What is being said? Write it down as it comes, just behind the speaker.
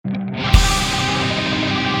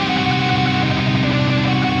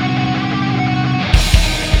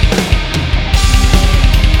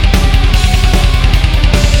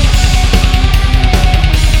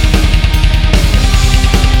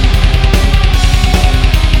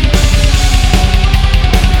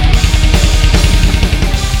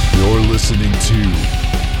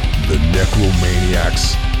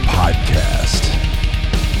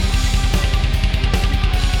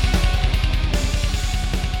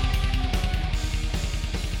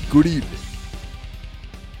Good evening.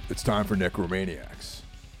 It's time for Necromaniacs.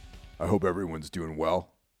 I hope everyone's doing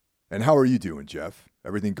well. And how are you doing, Jeff?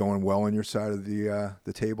 Everything going well on your side of the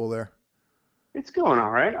table there? It's going all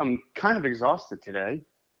right. I'm kind of exhausted today,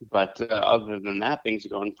 but other than that, things are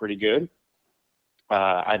going pretty good.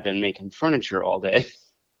 I've been making furniture all day.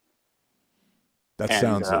 That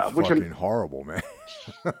and sounds which fucking horrible, man.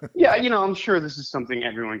 Yeah, I'm sure this is something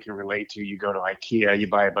everyone can relate to. You go to IKEA, you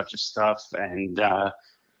buy a bunch of stuff, and the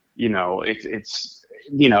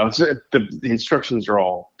instructions are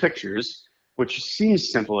all pictures, which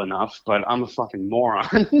seems simple enough, but I'm a fucking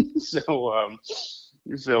moron. So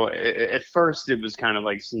at first it was kind of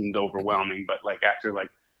like seemed overwhelming, but like after like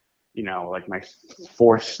my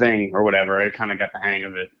fourth thing or whatever, I kind of got the hang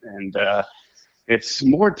of it, and it's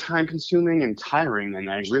more time consuming and tiring than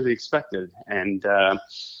I really expected. And I'm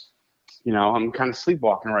kind of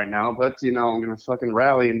sleepwalking right now, but I'm gonna fucking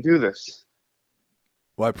rally and do this.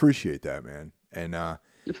 Well, I appreciate that, man. And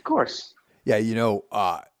Of course. yeah,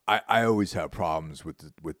 I always have problems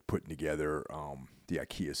with putting together the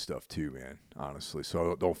IKEA stuff too, man. Honestly,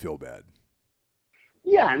 so don't feel bad.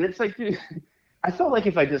 Yeah, and it's like, dude, I felt like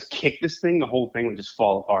if I just kicked this thing, the whole thing would just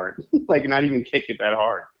fall apart. Like, not even kick it that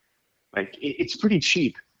hard. Like, it's pretty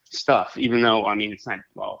cheap stuff, even though, I mean, it's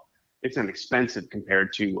inexpensive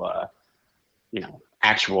compared to,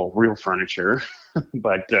 actual real furniture.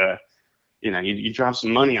 But, you drop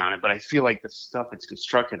some money on it. But I feel like the stuff it's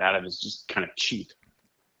constructed out of is just kind of cheap.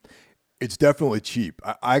 It's definitely cheap.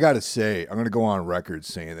 I gotta say, I'm gonna go on record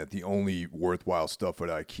saying that the only worthwhile stuff at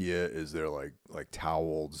IKEA is their like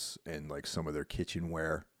towels and like some of their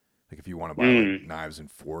kitchenware. Like if you want to buy like knives and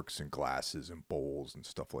forks and glasses and bowls and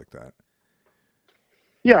stuff like that.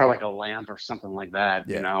 Yeah, or like a lamp or something like that.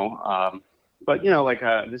 Yeah. But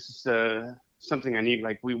this is something I need.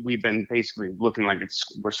 Like we've been basically looking like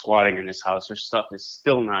we're squatting in this house. Our stuff is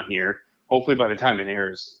still not here. Hopefully, by the time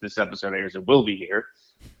this episode airs, it will be here.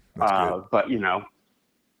 But I'm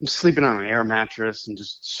sleeping on an air mattress and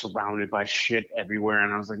just surrounded by shit everywhere.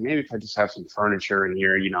 And I was like, maybe if I just have some furniture in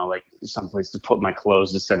here, like someplace to put my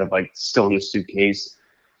clothes instead of like still in the suitcase,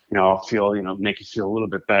 I'll feel, make it feel a little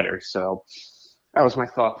bit better. So that was my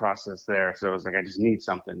thought process there. So I was like, I just need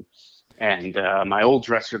something. And my old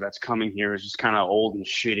dresser that's coming here is just kind of old and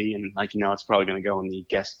shitty. And like, it's probably going to go in the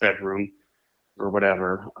guest bedroom or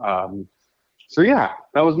whatever. So yeah,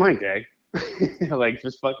 that was my day. Like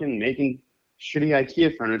just fucking making shitty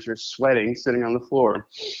IKEA furniture, sweating, sitting on the floor.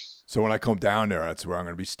 So when I come down there, that's where I'm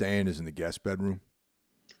going to be staying, is in the guest bedroom.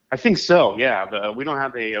 I think so. Yeah, we don't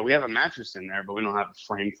have we have a mattress in there, but we don't have a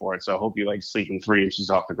frame for it. So I hope you like sleeping 3 inches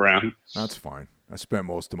off the ground. That's fine. I spent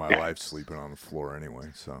most of my life sleeping on the floor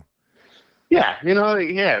anyway. So yeah,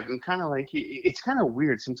 I'm kind of like, it's kind of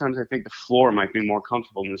weird. Sometimes I think the floor might be more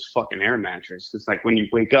comfortable than this fucking air mattress. It's like when you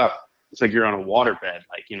wake up, it's like you're on a water bed.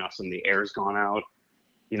 Like, some of the air's gone out.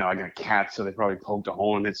 I got cats, so they probably poked a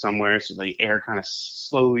hole in it somewhere. So the air kind of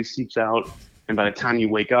slowly seeps out. And by the time you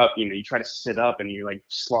wake up, you try to sit up and you're like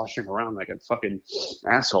sloshing around like a fucking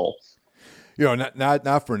asshole.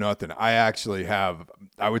 Not for nothing. I actually have,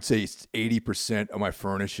 I would say 80% of my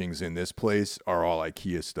furnishings in this place are all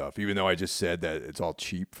IKEA stuff, even though I just said that it's all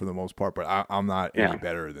cheap for the most part. But I'm not any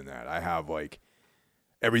better than that. I have like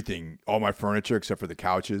everything, all my furniture except for the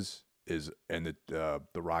couches and the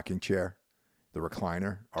rocking chair, the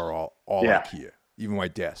recliner are all IKEA. Even my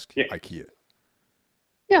desk, IKEA.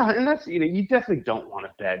 Yeah, and that's, you definitely don't want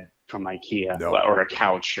a bed from IKEA or a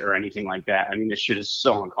couch or anything like that. I mean, this shit is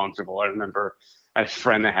so uncomfortable. I remember I had a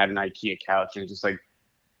friend that had an IKEA couch and it just like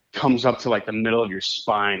comes up to like the middle of your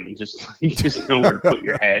spine and just you just know where to put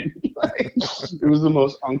your head. Like, it was the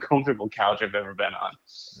most uncomfortable couch I've ever been on.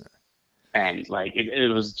 And like it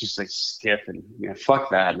was just like stiff and fuck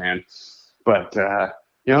that, man. But I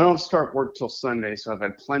don't start work till Sunday, so I've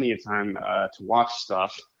had plenty of time to watch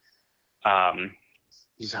stuff.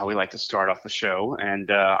 This is how we like to start off the show.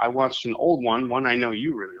 And I watched an old one I know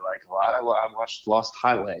you really like a lot. I watched Lost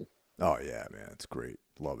Highway. Oh, yeah, man. It's great.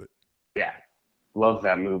 Love it. Yeah. Love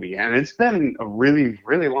that movie. And it's been a really,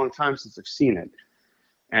 really long time since I've seen it.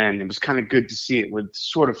 And it was kind of good to see it with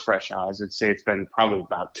sort of fresh eyes. I'd say it's been probably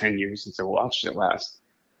about 10 years since I watched it last.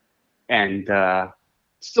 And it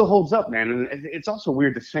still holds up, man. And it's also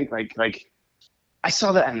weird to think, like I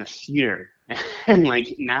saw that in the theater. And,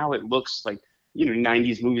 like, now it looks like,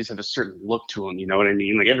 90s movies have a certain look to them. You know what I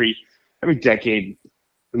mean? Like every decade,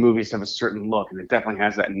 the movies have a certain look, and it definitely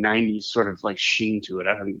has that 90s sort of like sheen to it.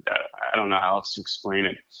 I don't know how else to explain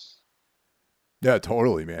it. Yeah,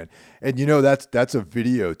 totally, man. And that's a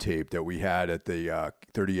videotape that we had at the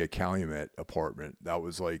 38 Calumet apartment. That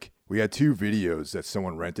was like, we had 2 videos that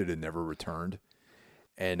someone rented and never returned.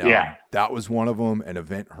 And Yeah. that was one of them, and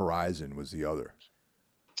Event Horizon was the other.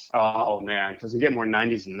 Oh man, doesn't get more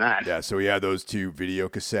 90s than that. Yeah, so we had those two video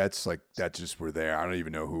cassettes like that just were there. I don't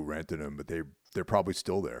even know who rented them, but they're probably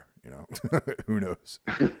still there. You know, who knows?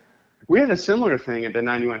 We had a similar thing at the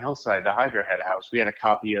 91 Hillside, the Hydra Head House. We had a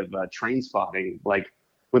copy of Train Spotting, like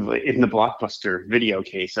in the Blockbuster video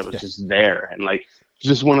case that was just there, and like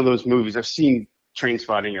just one of those movies. I've seen Train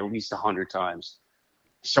Spotting at least 100 times.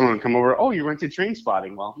 Someone would come over, oh, you rented Train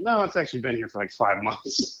Spotting? Well, no, it's actually been here for like 5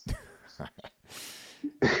 months.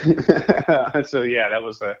 So yeah, that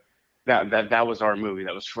was that was our movie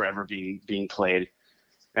that was forever being played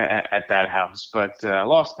at that house. But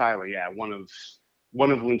Lost Highway, yeah, one of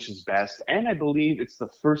Lynch's best, and I believe it's the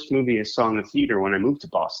first movie I saw in the theater when I moved to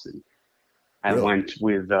Boston. I Really? went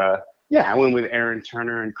with Aaron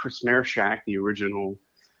Turner and Chris Marshak, the original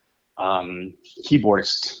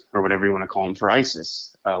keyboardist or whatever you want to call him for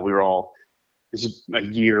ISIS. This is a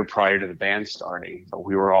year prior to the band starting, but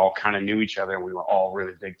we were all kind of knew each other, and we were all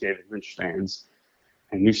really big David Lynch fans.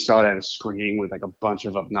 And we saw it at a screening with like a bunch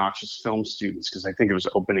of obnoxious film students because I think it was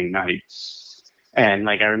opening night. And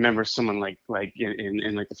like I remember someone like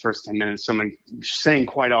in like the first 10 minutes, someone saying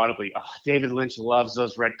quite audibly, "Oh, David Lynch loves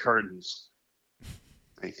those red curtains."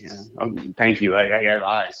 Like, yeah, oh, thank you. I got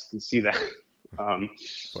eyes. You can see that.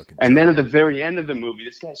 And then at the very end of the movie,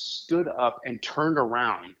 this guy stood up and turned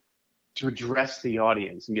around to address the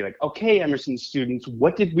audience and be like, "Okay, Emerson students,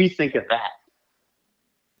 what did we think of that?"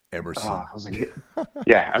 Emerson. I was like,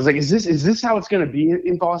 yeah, I was like, is this how it's going to be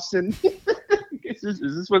in Boston? Is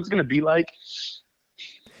this what it's going to be like?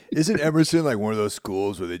 Isn't Emerson like one of those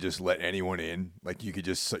schools where they just let anyone in? Like you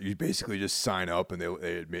basically just sign up and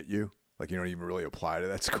they admit you. Like you don't even really apply to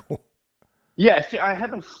that school. Yeah, I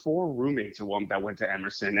had like 4 roommates that went to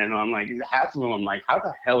Emerson, and I'm like, half of them, I'm like, how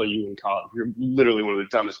the hell are you in college? You're literally one of the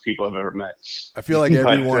dumbest people I've ever met. I feel like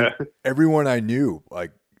everyone I knew,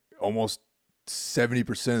 like almost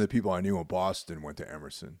 70% of the people I knew in Boston went to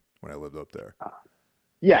Emerson when I lived up there.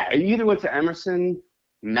 Yeah, you either went to Emerson,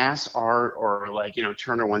 Mass Art, or like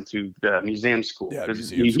Turner went to the museum school. Yeah,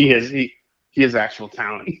 he has actual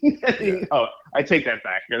talent. Yeah. Oh, I take that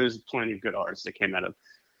back. There's plenty of good artists that came out of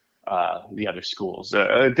the other schools.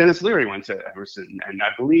 Dennis Leary went to Emerson, and I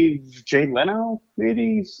believe Jay Leno,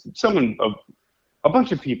 maybe a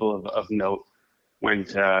bunch of people of note went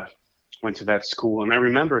to that school. And I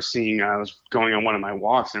remember I was going on one of my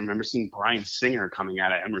walks, and I remember seeing Bryan Singer coming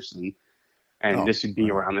out of Emerson, and this would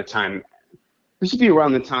be around the time. This would be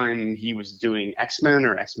around the time he was doing X-Men,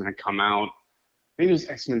 or X-Men had come out. Maybe it was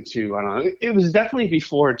X-Men 2. I don't know. It was definitely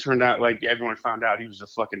before it turned out like everyone found out he was a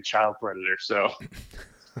fucking child predator. So.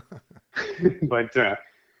 But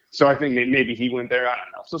so I think maybe he went there. I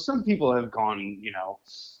don't know. So some people have gone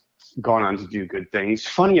on to do good things.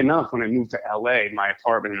 Funny enough, when I moved to LA, my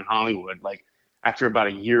apartment in Hollywood, like after about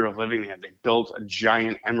a year of living there, they built a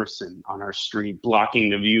giant Emerson on our street, blocking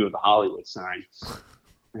the view of the Hollywood sign.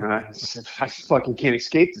 I fucking can't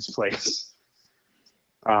escape this place.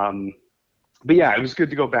 But yeah, it was good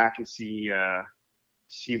to go back and see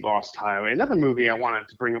Lost Highway. Another movie I wanted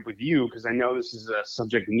to bring up with you, because I know this is a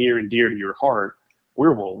subject near and dear to your heart,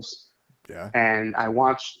 werewolves. Yeah. And I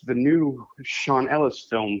watched the new Sean Ellis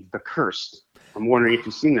film, The Cursed. I'm wondering if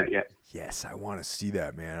you've seen that yet. Yes, I want to see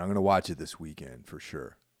that, man. I'm going to watch it this weekend for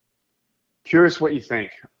sure. Curious what you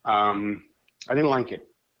think. I didn't like it.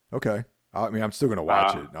 Okay. I mean, I'm still going to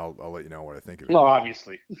watch it, and I'll let you know what I think of it. Well,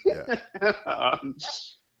 obviously. Yeah.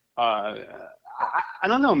 I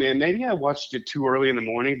don't know, man. Maybe I watched it too early in the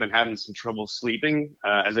morning, been having some trouble sleeping.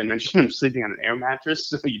 As I mentioned, I'm sleeping on an air mattress,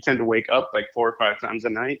 so you tend to wake up like 4 or 5 times a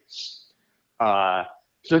night. So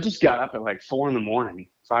I just got up at like 4 in the morning,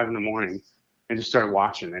 5 in the morning, and just started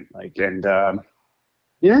watching it.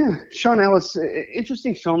 Yeah, Sean Ellis,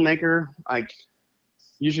 interesting filmmaker. Like,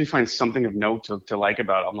 usually find something of note to like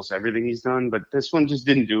about almost everything he's done, but this one just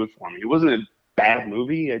didn't do it for me. It wasn't a bad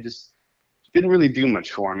movie. I just didn't really do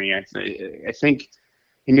much for me. I think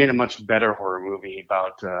he made a much better horror movie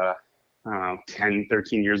about 10,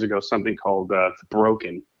 13 years ago, something called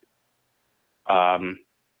Broken,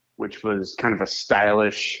 which was kind of a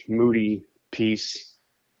stylish, moody piece.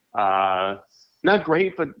 Not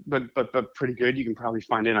great, but pretty good. You can probably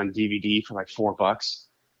find it on DVD for like $4.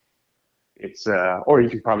 It's or you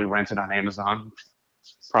can probably rent it on Amazon,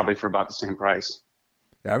 probably for about the same price.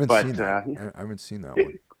 Yeah, I haven't seen that. I haven't seen that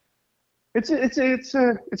one.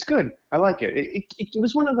 It's good. I like it. It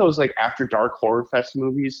was one of those like after dark horror fest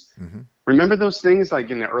movies. Mm-hmm. Remember those things like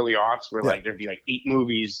in the early aughts where like there'd be like 8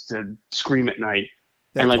 movies to scream at night,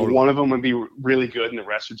 and like totally. One of them would be really good and the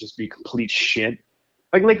rest would just be complete shit.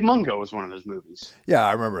 Like Mungo was one of those movies. Yeah,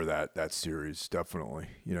 I remember that series definitely.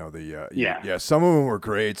 You know Yeah, yeah, some of them were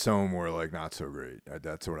great, some of them were like not so great.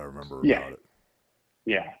 That's what I remember yeah, about it.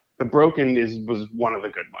 yeah. The Broken was one of the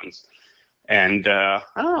good ones, and I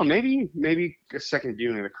don't know, maybe a second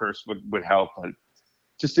viewing of The Curse would help, but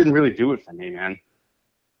just didn't really do it for me, man.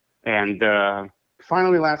 And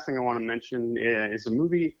finally, last thing I want to mention is a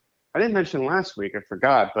movie I didn't mention last week. I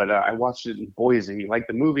forgot, but I watched it in Boise. Like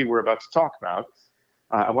the movie we're about to talk about,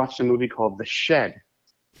 I watched a movie called The Shed.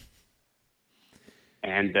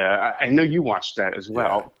 And I know you watched that as Yeah.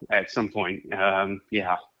 well at some point.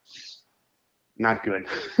 Yeah, not good.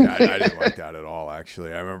 Yeah, I didn't like that at all.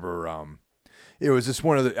 Actually, I remember it was just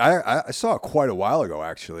one of the I saw it quite a while ago.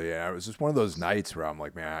 Actually, and it was just one of those nights where I'm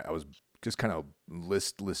like, man, I was just kind of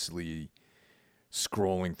listlessly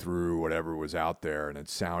scrolling through whatever was out there, and it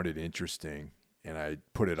sounded interesting, and I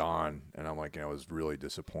put it on, and I'm like, I was really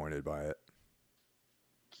disappointed by it.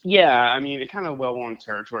 Yeah, I mean, it kind of well-worn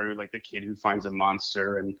territory, like the kid who finds a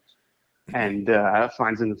monster and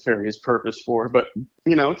finds a nefarious purpose for. But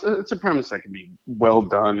you know, it's a premise that can be well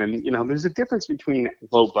done, and you know, there's a difference between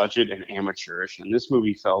low budget and amateurish, and this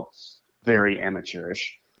movie felt very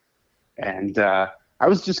amateurish. And I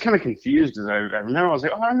was just kind of confused as I remember. I was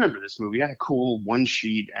like, oh, I remember this movie. It had a cool one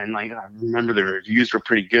sheet, and like I remember the reviews were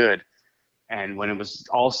pretty good. And when it was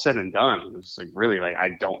all said and done, it was like really like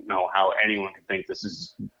I don't know how anyone could think this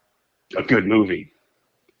is a good movie.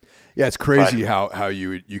 Yeah, it's But crazy how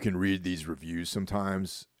you can read these reviews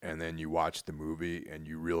sometimes, and then you watch the movie, and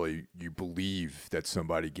you believe that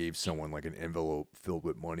somebody gave someone like an envelope filled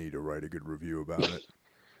with money to write a good review about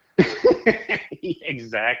it.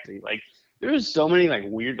 exactly, like there's so many like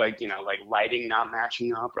weird like you know like lighting not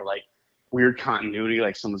matching up or like weird continuity,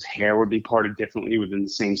 like someone's hair would be parted differently within the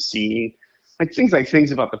same scene, like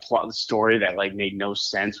things about the plot of the story that like made no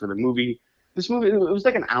sense. Where this movie, it was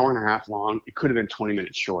like an hour and a half long. It could have been 20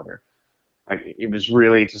 minutes shorter. Like it was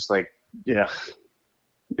really just like, yeah,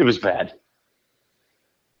 it was bad.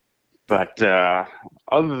 But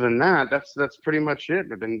other than that, that's pretty much it.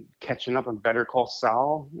 I've been catching up on Better Call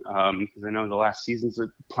Saul because I know the last season's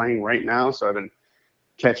playing right now, so I've been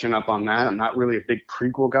catching up on that. I'm not really a big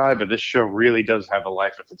prequel guy, but this show really does have a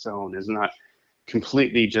life of its own. It's not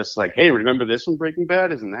completely just like, hey, remember this one, Breaking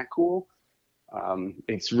Bad? Isn't that cool?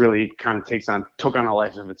 It's really kind of took on a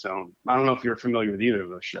life of its own. I don't know if you're familiar with either of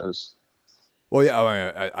those shows. Well,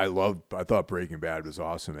 yeah, I thought Breaking Bad was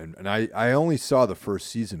awesome, and I only saw the first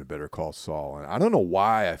season of Better Call Saul, and I don't know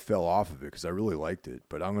why I fell off of it because I really liked it,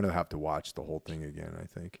 but I'm gonna have to watch the whole thing again, I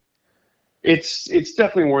think. It's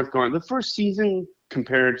definitely worth going. The first season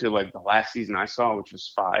compared to like the last season I saw, which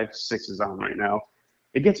was 5, 6 is on right now,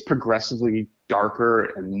 it gets progressively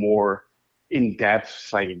darker and more in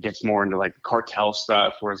depth. Like it gets more into like the cartel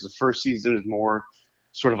stuff, whereas the first season is more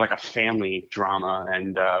sort of like a family drama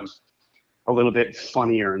and a little bit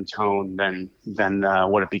funnier in tone than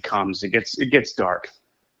what it becomes. It gets dark.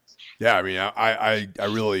 Yeah, I mean, I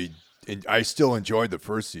really I still enjoyed the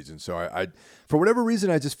first season, so I for whatever reason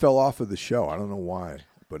I just fell off of the show. I don't know why,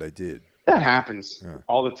 but I did. That happens Yeah.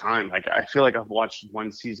 all the time. Like I feel like I've watched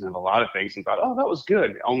one season of a lot of things and thought, oh, that was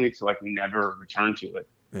good, only to like never return to it.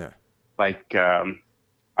 Yeah. Like I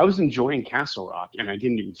was enjoying Castle Rock and I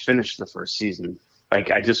didn't even finish the first season.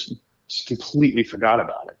 Like I just completely forgot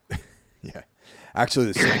about it. Yeah.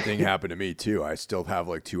 Actually, the same thing happened to me too. I still have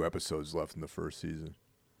like 2 episodes left in the first season.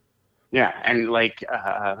 Yeah, and like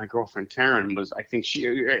my girlfriend Taryn was, I think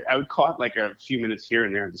I would caught like a few minutes here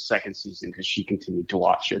and there in the second season because she continued to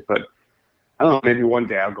watch it. But I don't know, maybe one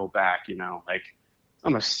day I'll go back. You know, like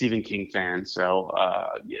I'm a Stephen King fan, so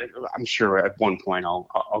yeah, I'm sure at one point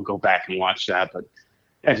I'll go back and watch that. But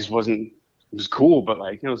I just wasn't. It was cool, but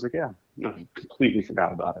like I was like, yeah, no, completely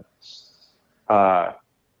forgot about it.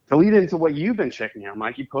 To lead into what you've been checking out,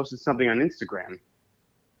 Mike, you posted something on Instagram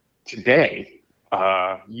today.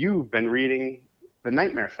 You've been reading The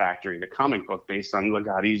Nightmare Factory, the comic book based on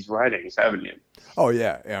Ligatti's writings, haven't you? Oh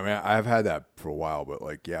yeah, yeah. I mean, I've had that for a while, but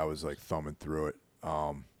like, yeah, I was like thumbing through it.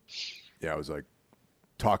 Yeah, I was like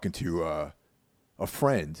talking to a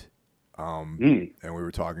friend, and we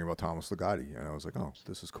were talking about Thomas Ligatti, and I was like, oh,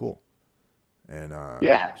 this is cool. And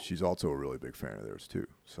Yeah. she's also a really big fan of theirs too.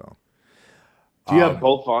 So, Do you have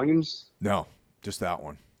both volumes? no, just that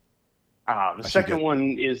one. The second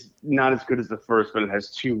one is not as good as the first, but it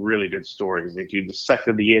has 2 really good stories. They do The Sect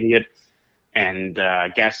of the Idiot and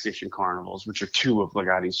Gas Station Carnivals, which are 2 of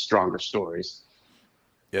Ligatti's stronger stories.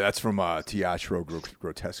 Yeah, that's from Teatro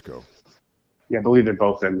Grotesco. Yeah, I believe they're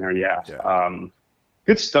both in there. Yeah. Yeah.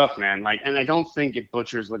 Good stuff, man. Like, and I don't think it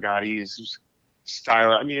butchers Ligatti's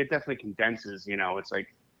style. I mean, it definitely condenses. You know, it's like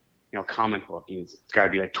comic book. It's got to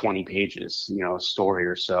be like 20 pages, a story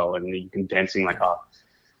or so, and you condensing like a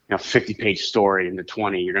 50-page story into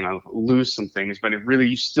 20. You're gonna lose some things, but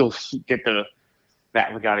you still get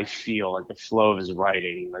that Ligotti feel, like the flow of his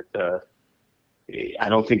writing, I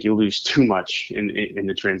don't think you lose too much in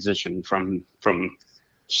the transition from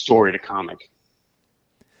story to comic.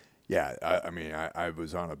 Yeah, I mean, I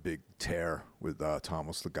was on a big tear with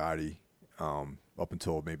Thomas Ligotti up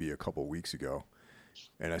until maybe a couple of weeks ago,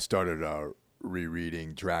 and I started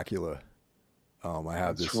rereading Dracula. I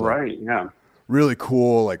have That's this yeah, really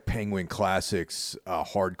cool like Penguin Classics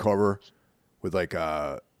hardcover with like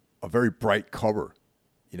a very bright cover.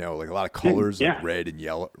 Like a lot of colors, like red and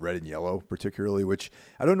yellow, particularly, which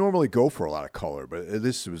I don't normally go for a lot of color, but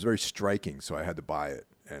this was very striking, so I had to buy it,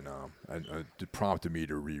 and it prompted me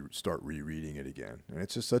to start rereading it again. And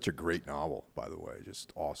it's just such a great novel, by the way,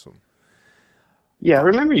 just awesome. Yeah, I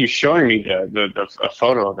remember you showing me a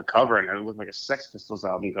photo of the cover, and it looked like a Sex Pistols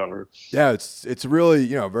album cover. Yeah, it's really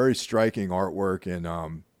very striking artwork,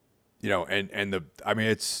 and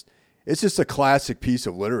it's just a classic piece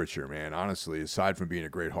of literature, man. Honestly, aside from being a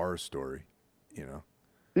great horror story,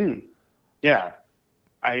 Yeah,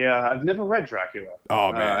 I've never read Dracula.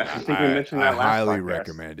 Oh man, I think we mentioned that last highly podcast.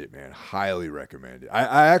 recommend it, man. Highly recommend it.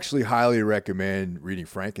 I actually highly recommend reading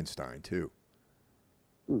Frankenstein too.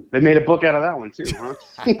 They made a book out of that one too, huh?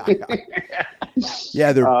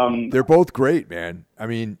 Yeah, they're both great, man. I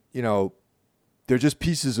mean, they're just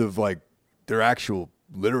pieces of like their actual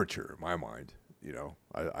literature in my mind.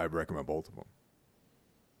 I recommend both of them.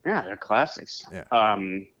 Yeah, they're classics. Yeah.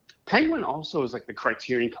 Penguin also is like the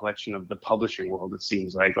Criterion Collection of the publishing world. It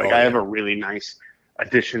seems like I have a really nice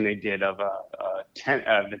edition they did of the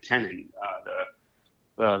Tenant,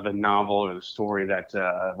 the novel or the story that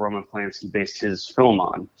Roman Polanski based his film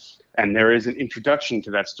on, and there is an introduction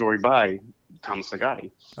to that story by Thomas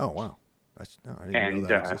Ligotti. Oh wow, I didn't know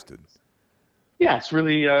that existed. Yeah, it's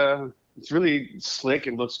really slick.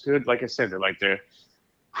 It looks good. Like I said, they're like the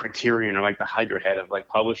Criterion or like the Hydra head of like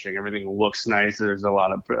publishing. Everything looks nice. There's a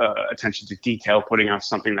lot of attention to detail, putting out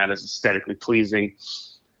something that is aesthetically pleasing.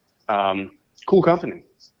 Cool company.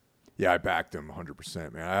 Yeah, I backed them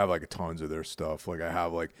 100%, man. I have like tons of their stuff. Like I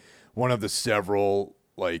have like one of the several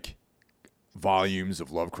like volumes of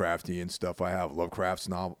Lovecraftian stuff I have. Lovecraft's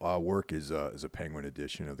work is a Penguin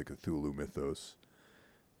edition of the Cthulhu mythos.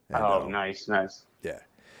 And, nice. Yeah.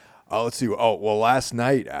 Let's see. Oh, well, last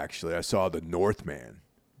night, actually, I saw The Northman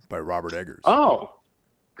by Robert Eggers. Oh,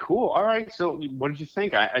 cool. All right. So what did you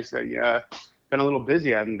think? I said, yeah, been a little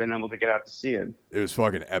busy. I haven't been able to get out to see it. It was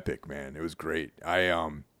fucking epic, man. It was great.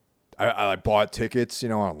 I bought tickets,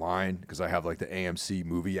 online because I have like the AMC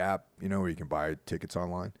movie app, where you can buy tickets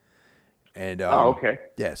online. And okay.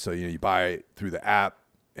 Yeah, so you buy it through the app,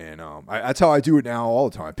 and that's how I do it now all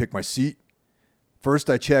the time. I pick my seat. First,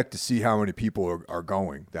 I check to see how many people are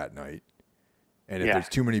going that night, and if there's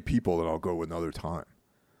too many people, then I'll go another time.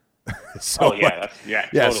 So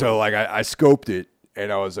totally. So like I scoped it,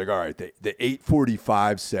 and I was like, all right, the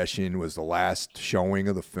 8:45 session was the last showing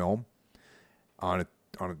of the film.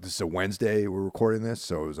 This is a Wednesday we're recording this,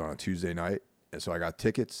 so it was on a Tuesday night, and so I got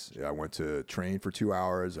tickets. I went to train for 2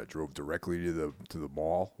 hours. I drove directly to the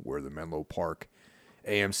mall where the Menlo Park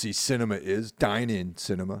AMC Cinema is, dine-in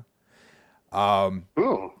cinema.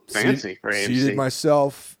 Ooh, fancy for AMC. Seated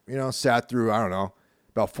myself, sat through, I don't know,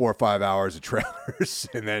 about 4 or 5 hours of trailers,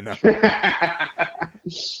 and then I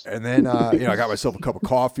got myself a cup of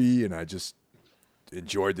coffee, and I just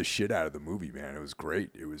enjoyed the shit out of the movie, man. It was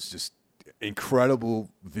great. It was just incredible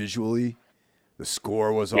visually. The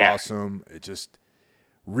score was awesome. It just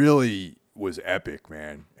really was epic,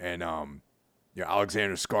 man. And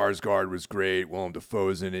Alexander Skarsgård was great. Willem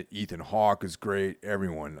Dafoe's in it. Ethan Hawke is great.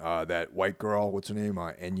 Everyone. That white girl, what's her name?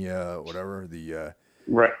 Enya, whatever.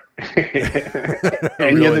 Right.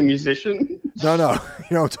 Enya the musician? No.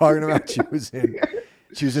 You know what I'm talking about? She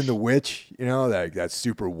was in The Witch. That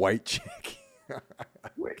super white chick.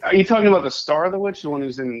 Wait, are you talking about the star of The Witch, the one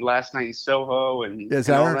who's in Last Night in Soho and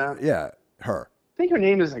all her? that? Yeah, her. I think her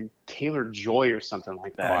name is like Taylor Joy or something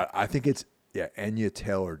like that. I think it's Anya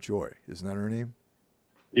Taylor-Joy. Isn't that her name?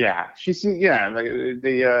 Yeah, she seems.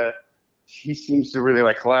 Yeah, he seems to really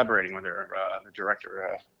like collaborating with her, the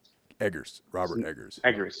director. Robert Eggers.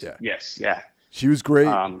 Yeah. Yes. Yeah. She was great.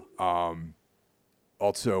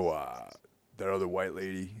 Also, that other white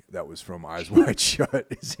lady that was from Eyes Wide Shut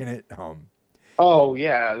is in it. Oh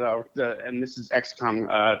yeah, and this is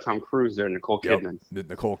Tom Cruise there, Nicole Kidman. Yep.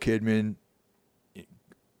 Nicole Kidman.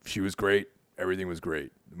 She was great. Everything was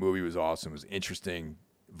great. The movie was awesome. It was interesting,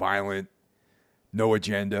 violent, no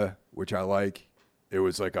agenda, which I like. It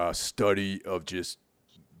was like a study of just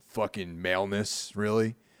fucking maleness,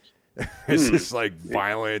 really. It's just like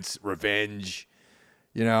violence, revenge,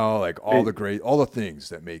 like all the things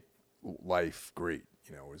that make life great,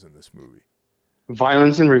 was in this movie.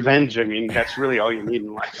 Violence and revenge. I mean, that's really all you need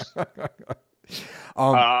in life.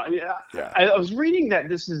 Yeah. I was reading that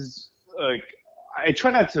this is like, I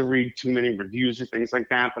try not to read too many reviews or things like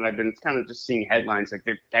that, but I've been kind of just seeing headlines like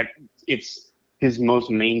that it's his most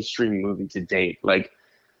mainstream movie to date. Like,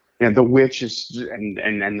 The Witch and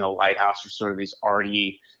The Lighthouse are sort of these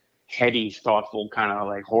arty, heady, thoughtful kind of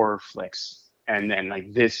like horror flicks, and then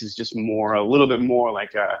like this is just a little bit more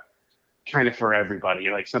like a kind of for everybody,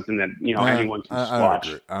 like something that anyone can watch.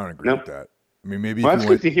 I don't agree with that. I mean, maybe that's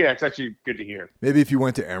good to hear. It's actually good to hear. Maybe if you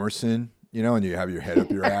went to Emerson, and you have your head up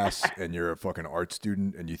your ass, and you're a fucking art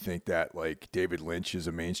student, and you think that like David Lynch is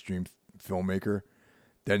a mainstream filmmaker,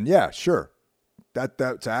 then yeah, sure,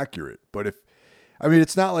 that's accurate. But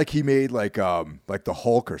it's not like he made like the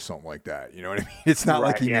Hulk or something like that. You know what I mean? It's not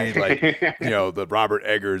like he made like the Robert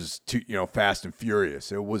Eggers, Fast and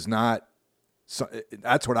Furious. It was not. So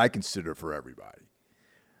that's what I consider for everybody.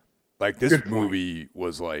 Like this movie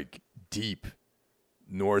was like deep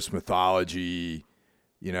Norse mythology,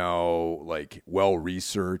 like well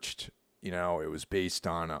researched. It was based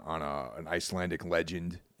on an Icelandic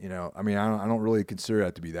legend. I mean, I don't really consider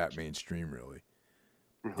that to be that mainstream, really.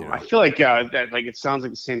 I feel like that like it sounds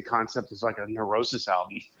like the same concept as like a Neurosis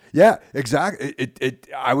album. Yeah, exactly.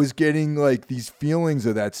 I was getting like these feelings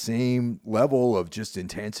of that same level of just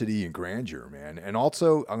intensity and grandeur, man. And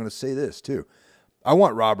also, I'm going to say this too. I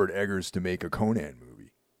want Robert Eggers to make a Conan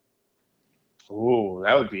movie. Oh,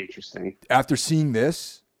 that would be interesting. After seeing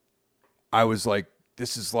this, I was like,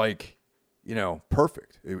 this is like,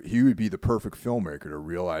 perfect. He would be the perfect filmmaker to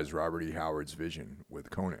realize Robert E. Howard's vision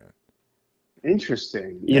with Conan.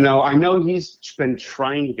 Interesting. I know he's been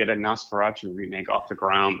trying to get a Nosferatu remake off the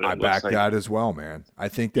ground. But I back that as well, man. I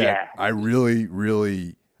think that I really,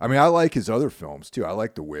 really. I mean, I like his other films too. I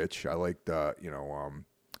like The Witch. I like The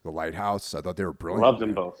Lighthouse. I thought they were brilliant. Love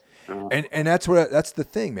them both. And that's the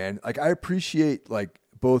thing, man. Like I appreciate like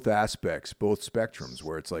both aspects, both spectrums,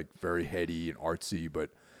 where it's like very heady and artsy,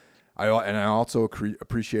 but I also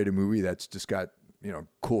appreciate a movie that's just got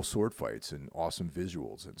cool sword fights and awesome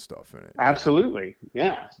visuals and stuff in it. Absolutely,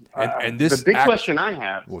 yeah. And this the big question I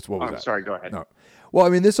have. What was that? Sorry, go ahead. No. Well, I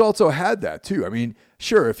mean, this also had that too. I mean,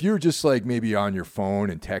 sure, if you're just like maybe on your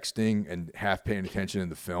phone and texting and half paying attention in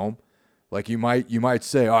the film, like you might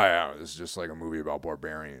say, oh yeah, this is just like a movie about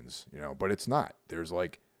barbarians, but it's not. There's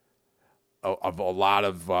like a lot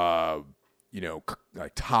of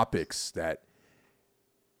like topics that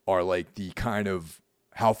are like the kind of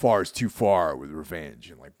how far is too far with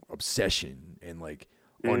revenge and like obsession and like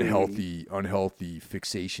unhealthy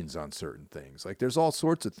fixations on certain things. Like there's all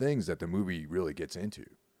sorts of things that the movie really gets into.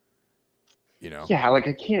 Yeah, like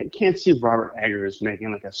I can't see Robert Eggers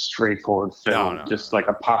making like a straightforward film, just like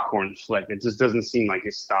a popcorn flick. It just doesn't seem like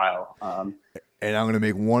his style. And I'm going to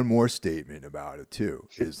make one more statement about it too,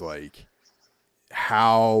 is like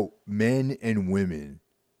how men and women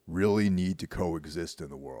really need to coexist in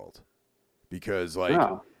the world. Because like,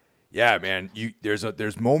 yeah, man,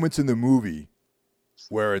 there's moments in the movie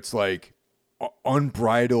where it's like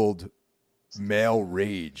unbridled male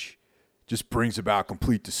rage just brings about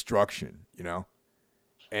complete destruction,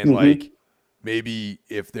 and like maybe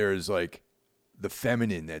if there's like the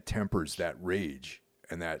feminine that tempers that rage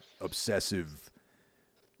and that obsessive,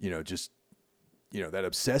 that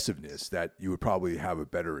obsessiveness, that you would probably have a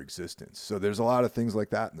better existence. So there's a lot of things like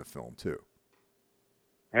that in the film too.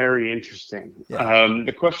 Very interesting. Yeah.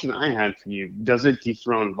 The question I had for you, does it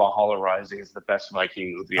dethrone Valhalla Rising as the best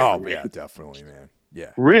Viking movie ever made? Yeah, definitely, man.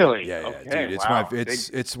 Yeah. Really? Yeah, okay, dude. wow.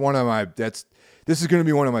 It's one of my this is going to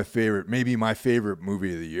be one of my favorite, maybe my favorite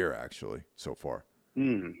movie of the year actually so far.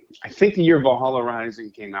 I think the year Valhalla Rising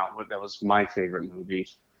came out, that was my favorite movie.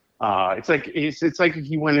 It's like if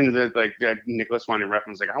he went into that Nicholas Winding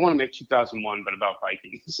Refn, like, I want to make 2001 but about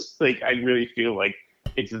Vikings. Like I really feel like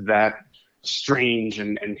it's that strange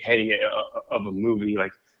and heady of a movie.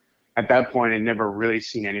 Like at that point I'd never really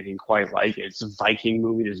seen anything quite like it. It's a Viking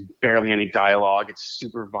movie. There's barely any dialogue. It's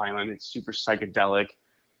super violent. It's super psychedelic.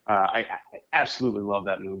 I absolutely love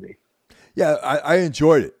that movie. Yeah, I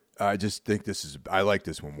enjoyed it. I just think I like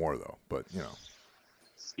this one more though, but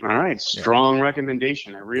all right, strong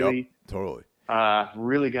recommendation. I really totally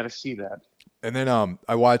really got to see that. And then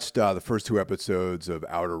I watched the first 2 episodes of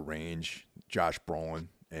Outer Range. Josh Brolin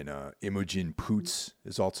and Imogen Poots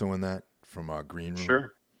is also in that from Green Room.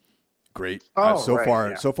 Sure. Great. So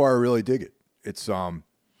far I really dig it. It's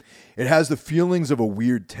it has the feelings of a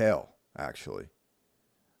weird tale, actually.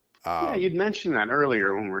 Yeah, you'd mentioned that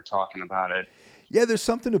earlier when we were talking about it. Yeah, there's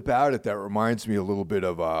something about it that reminds me a little bit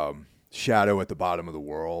of Shadow at the Bottom of the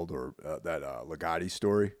World, or that Ligotti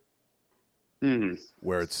story, Hmm.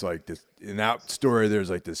 where it's like this. In that story, there's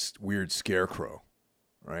like this weird scarecrow,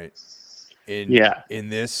 right? Yeah. In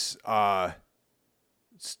this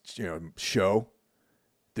show,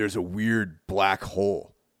 there's a weird black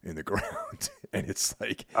hole in the ground, and it's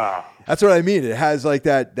like that's what I mean. It has like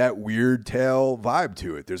that weird tale vibe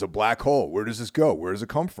to it. There's a black hole. Where does this go? Where does it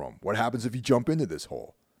come from? What happens if you jump into this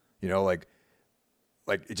hole? Like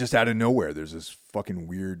it just out of nowhere. There's this fucking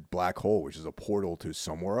weird black hole, which is a portal to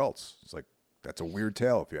somewhere else. It's like that's a weird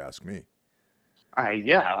tale, if you ask me.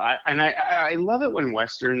 I love it when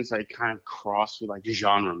westerns like kind of cross with like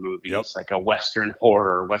genre movies, Yep. like a western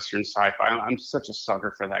horror, western sci-fi. I'm such a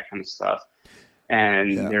sucker for that kind of stuff.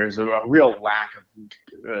 And there's a real lack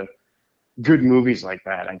of good movies like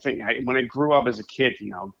that. I think when I grew up as a kid,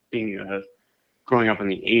 growing up in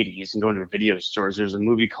the 80s and going to video stores, there's a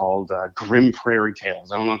movie called Grim Prairie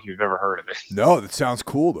Tales. I don't know if you've ever heard of it. No, that sounds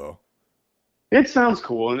cool though. It sounds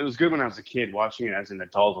cool, and it was good when I was a kid. Watching it as an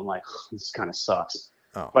adult, I'm like, this kind of sucks.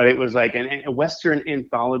 Oh. But it was like a Western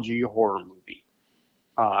anthology horror movie.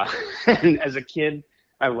 And as a kid,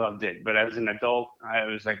 I loved it. But as an adult, I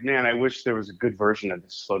was like, man, I wish there was a good version of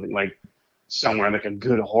this floating, like somewhere, like a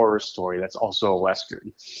good horror story that's also a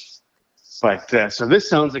Western. But so this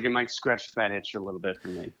sounds like it might scratch that itch a little bit for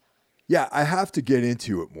me. Yeah, I have to get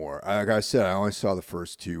into it more. Like I said, I only saw the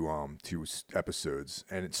first two episodes,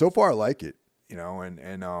 and so far I like it.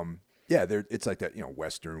 It's like that,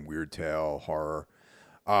 Western weird tale horror.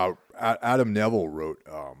 Adam Neville wrote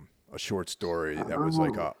a short story that was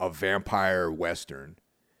like a vampire Western,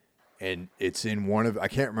 and it's in I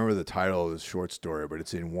can't remember the title of the short story, but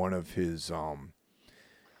it's in one of his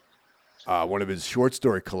short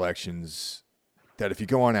story collections. That if you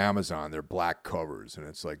go on Amazon, they're black covers, and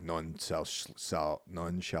it's like none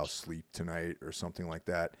shall sleep tonight or something like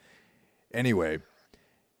that. Anyway.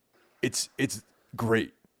 It's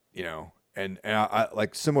great, and I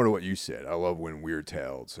like, similar to what you said. I love when weird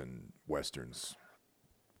tales and westerns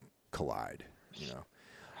collide,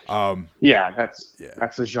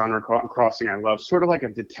 That's a genre crossing I love. Sort of like a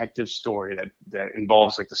detective story that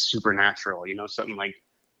involves like the supernatural, something like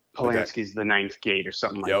Polanski's The Ninth Gate or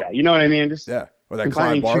something like that. You know what I mean? Just or that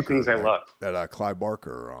combining Clive Barker. Two things I love. That Clive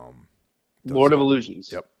Barker. Lord of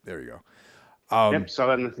Illusions. Yep, there you go. Saw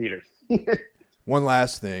that in the theater. One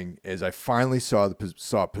last thing is I finally saw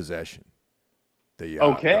Possession, the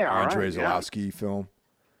Andrei Zulawski film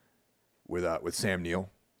with Sam Neill.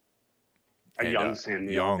 A young Sam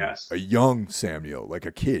Neill, yes. A young Sam Neill, like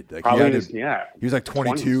a kid. Like he was like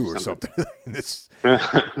 22 or something.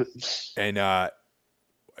 And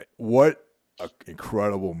what an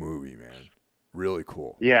incredible movie, man! Really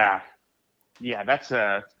cool. Yeah, that's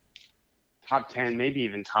a top 10, maybe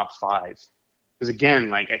even top 5. Because again,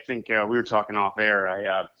 like I think we were talking off air,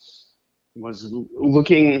 I was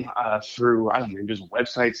looking through, I don't know, there's a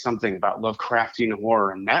website, something about Lovecraftian horror,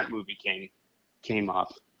 and that movie came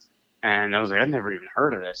up, and I was like, I'd never even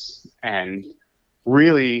heard of this, and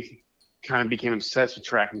really kind of became obsessed with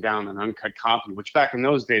tracking down an uncut copy, which back in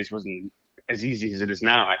those days wasn't as easy as it is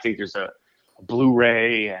now. I think there's a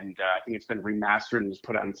Blu-ray, and I think it's been remastered and was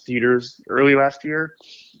put out in theaters early last year.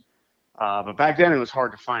 But back then it was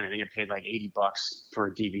hard to find. I think I paid like $80 for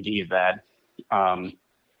a DVD of that.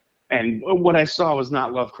 And what I saw was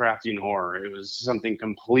not Lovecraftian horror. It was something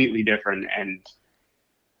completely different and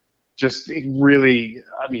just really,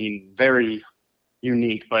 very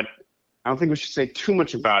unique. But I don't think we should say too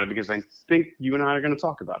much about it because I think you and I are going to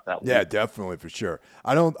talk about that one. Yeah, definitely, for sure.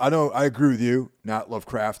 I agree with you. Not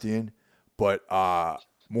Lovecraftian, but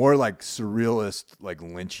more like surrealist, like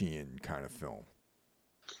Lynchian kind of film.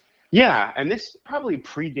 Yeah, and this probably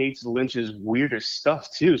predates Lynch's weirdest stuff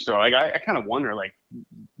too. So like, I kind of wonder, like,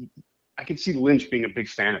 I could see Lynch being a big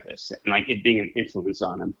fan of this and like it being an influence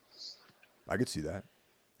on him. I could see that.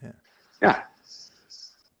 Yeah.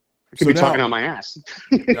 I could be talking on my ass.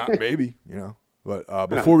 Maybe, But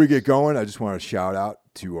before we get going, I just want to shout out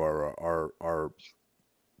to our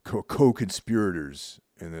co-conspirators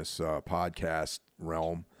in this podcast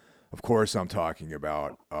realm. Of course, I'm talking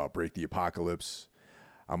about Break the Apocalypse.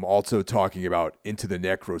 I'm also talking about Into the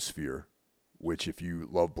Necrosphere, which if you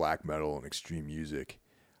love black metal and extreme music,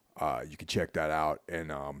 you can check that out.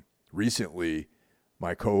 And recently,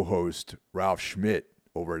 my co-host Ralph Schmidt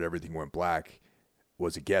over at Everything Went Black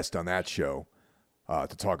was a guest on that show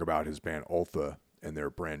to talk about his band Ultha and their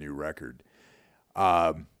brand new record.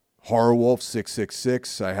 Horror Wolf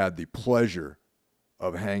 666, I had the pleasure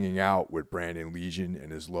of hanging out with Brandon Legion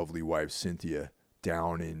and his lovely wife Cynthia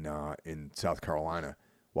down in South Carolina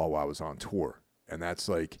while I was on tour, and that's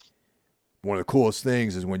like one of the coolest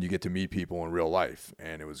things is when you get to meet people in real life.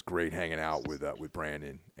 And it was great hanging out with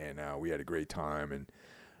Brandon, and we had a great time. And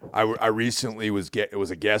I recently was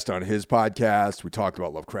a guest on his podcast. We talked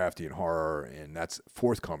about Lovecraftian horror, and that's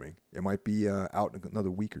forthcoming. It might be out in another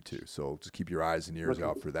week or two, so just keep your eyes and ears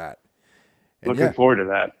out for that. And looking forward to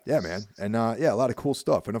that. Yeah, man. And a lot of cool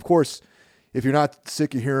stuff. And of course, if you're not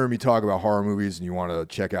sick of hearing me talk about horror movies and you want to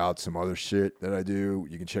check out some other shit that I do,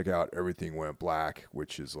 you can check out Everything Went Black,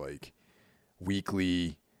 which is like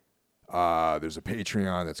weekly. There's a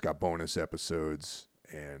Patreon that's got bonus episodes,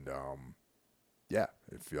 and yeah,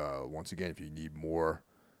 if once again, if you need more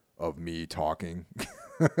of me talking,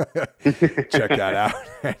 check that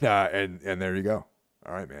out, and there you go.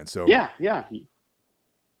 All right, man. So yeah,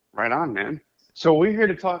 right on, man. So we're here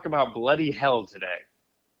to talk about Bloody Hell today.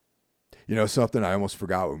 You know something? I almost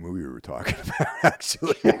forgot what movie we were talking about.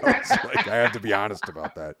 Actually, I have to be honest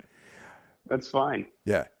about that. That's fine.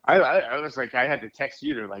 Yeah. I was like, I had to text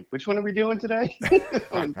you to like, which one are we doing today?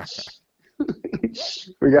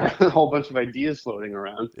 We got a whole bunch of ideas floating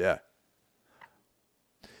around. Yeah.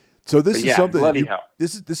 So this is something. Bloody Hell.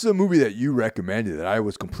 This is a movie that you recommended that I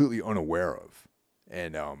was completely unaware of,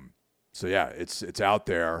 and so yeah, it's out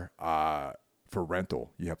there for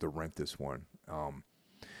rental. You have to rent this one.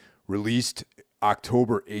 Released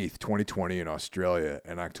October 8th, 2020 in Australia,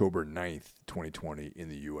 and October 9th, 2020 in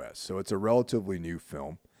the U.S. So it's a relatively new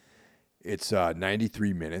film. It's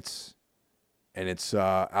 93 minutes, and it's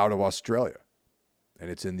out of Australia, and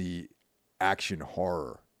it's in the action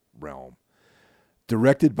horror realm.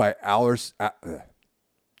 Directed by Alistair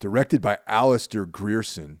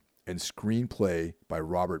Grierson, and screenplay by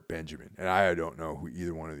Robert Benjamin. And I don't know who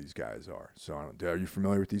either one of these guys are. So are you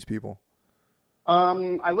familiar with these people?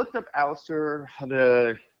 I looked up Alistair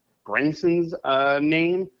the Granson's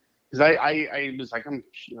name because I was like, I'm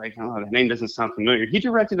like, oh, the name doesn't sound familiar. He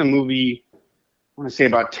directed a movie, I want to say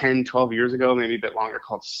about 10, 12 years ago, maybe a bit longer,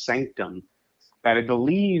 called Sanctum, that I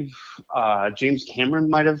believe James Cameron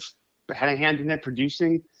might have had a hand in it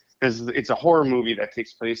producing, because it's a horror movie that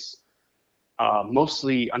takes place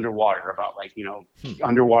mostly underwater, about like,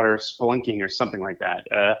 underwater spelunking or something like that.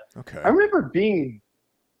 Okay. I remember being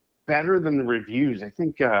better than the reviews. I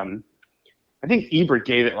think Ebert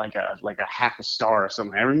gave it like a half a star or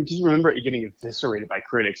something. I just remember it getting eviscerated by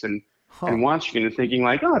critics and watching it and thinking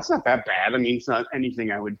like, oh, it's not that bad. I mean, it's not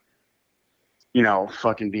anything I would,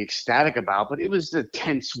 fucking be ecstatic about, but it was a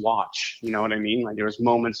tense watch. You know what I mean? Like there was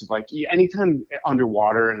moments of like, anytime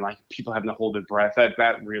underwater and like people having to hold their breath,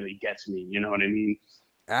 that really gets me. You know what I mean?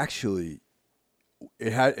 Actually,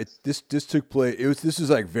 this took place. This was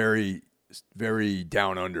like very, very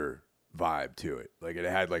down under vibe to it. Like it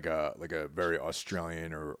had like a very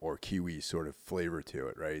Australian or Kiwi sort of flavor to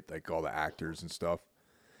it, right? Like all the actors and stuff.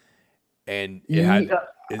 And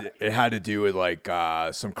it had to do with like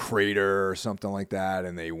some crater or something like that,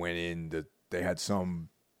 and they went in. They had some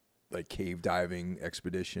like cave diving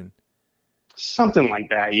expedition, something like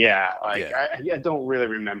that. Yeah, I don't really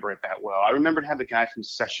remember it that well. I remember it had the guy from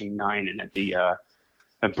Session 9 in it, the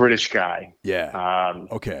British guy. Yeah.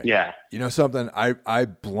 Okay. Yeah. You know something? I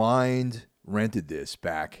blind rented this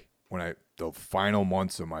back when the final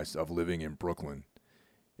months of living in Brooklyn,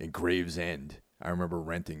 in Gravesend. I remember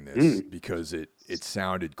renting this because it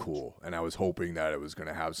sounded cool, and I was hoping that it was going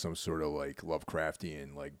to have some sort of like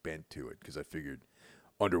Lovecraftian like bent to it, because I figured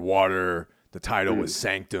underwater, the title was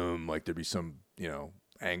Sanctum, like there'd be some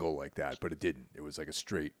angle like that, but it didn't. It was like a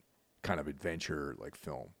straight kind of adventure like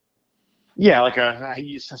film. Yeah, like a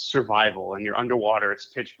survival, and you're underwater, it's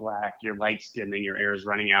pitch black, your light's dimming, your air is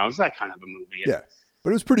running out. It's that kind of a movie. Yeah, but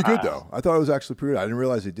it was pretty good though. I thought it was actually pretty good. I didn't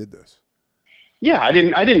realize they did this. Yeah, I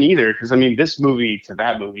didn't either, because I mean, this movie to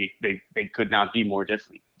that movie, they could not be more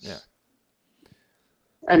different. Yeah.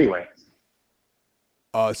 Anyway.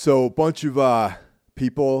 So a bunch of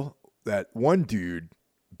people. That one dude,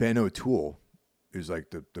 Ben O'Toole, who's like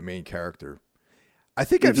the main character. I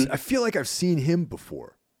think I feel like I've seen him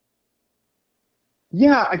before.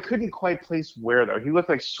 Yeah, I couldn't quite place where though. He looked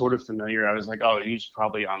like sort of familiar. I was like, oh, he's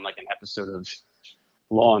probably on like an episode of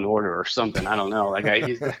Law and Order or something. I don't know. Like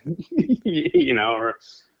he's, I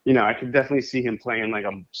could definitely see him playing like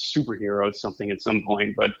a superhero or something at some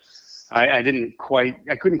point, but I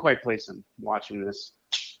couldn't quite place him watching this.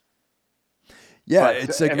 Yeah, but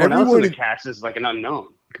it's like everyone else in the cast is like an unknown.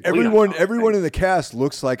 Everyone in the cast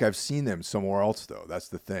looks like I've seen them somewhere else though. That's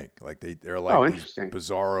the thing. Like they're like these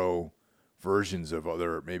bizarro versions of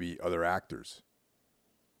other actors.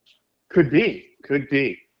 Could be.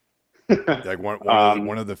 Like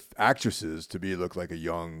one of the actresses to be look like a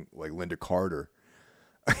young like Linda Carter.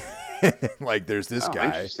 Like there's this Oh, guy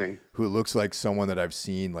interesting. who looks like someone that I've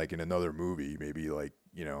seen like in another movie, maybe like,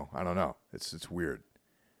 I don't know. It's weird.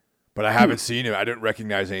 But I haven't seen him. I didn't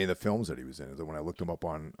recognize any of the films that he was in when I looked him up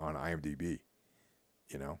on IMDb,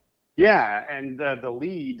 you know? Yeah, and the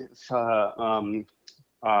lead, the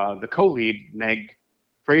co-lead, Meg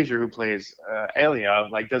Fraser, who plays Alia,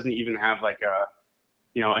 like doesn't even have like a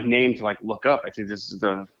name to like look up. I think this is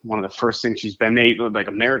one of the first things she's been made like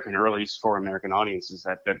American, or at least for American audiences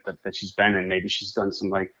that she's been in. Maybe she's done some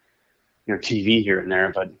like TV here and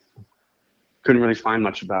there, but couldn't really find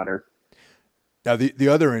much about her. Now, the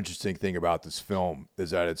other interesting thing about this film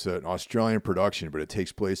is that it's an Australian production, but it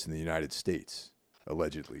takes place in the United States,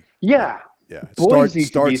 allegedly. Yeah, Yeah. It Boise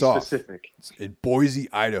starts to be off specific. in Boise,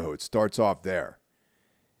 Idaho. It starts off there.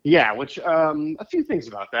 Yeah, which a few things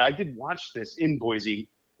about that. I did watch this in Boise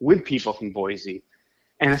with people from Boise,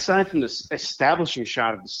 and aside from this establishing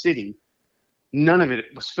shot of the city, none of it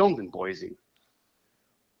was filmed in Boise.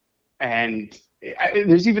 And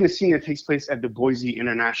there's even a scene that takes place at the Boise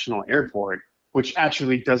International Airport, which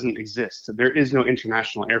actually doesn't exist. There is no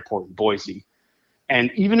international airport in Boise.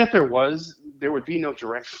 And even if there was, there would be no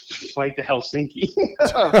direct flight to Helsinki,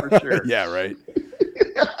 for sure. Yeah, right.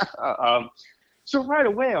 So right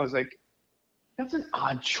away, I was like, that's an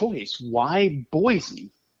odd choice. Why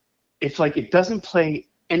Boise? It's like it doesn't play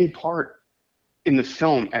any part in the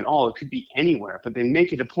film at all. It could be anywhere, but they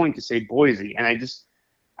make it a point to say Boise. And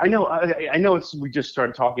I know we just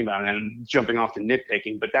started talking about it and jumping off to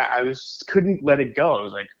nitpicking, but that couldn't let it go. I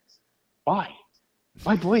was like, why?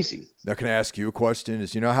 Why Boise? Now, can I ask you a question?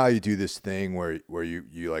 Is how you do this thing where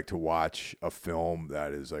you like to watch a film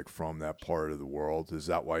that is like from that part of the world? Is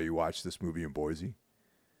that why you watch this movie in Boise?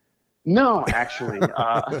 No, actually,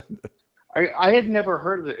 I had never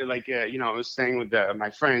heard of it. Like, I was staying with my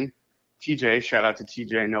friend TJ. Shout out to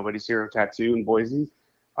TJ, Nobody's Hero Tattoo in Boise.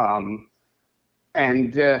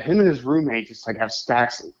 And him and his roommate just like have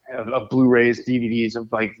stacks of Blu-rays, DVDs of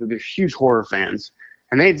like they're huge horror fans,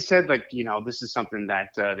 and they had said like this is something that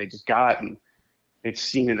they just got and they'd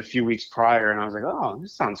seen it a few weeks prior, and I was like, oh,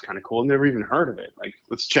 this sounds kind of cool. Never even heard of it. Like,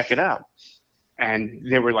 let's check it out. And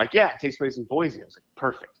they were like, yeah, it takes place in Boise. I was like,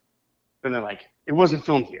 perfect. Then they're like, it wasn't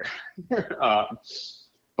filmed here,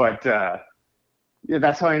 but yeah,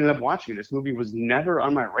 that's how I ended up watching it. This movie was never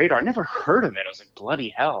on my radar. I never heard of it. I was like, bloody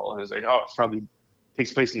hell. And I was like, oh, it probably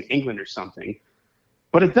takes place in England or something.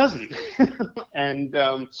 But it doesn't. And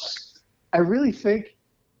I really think,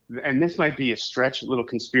 and this might be a stretch, a little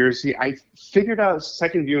conspiracy, I figured out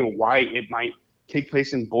second viewing why it might take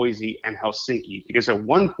place in Boise and Helsinki. Because at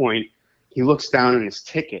one point, he looks down in his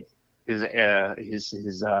ticket,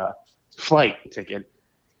 his flight ticket,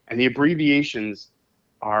 and the abbreviations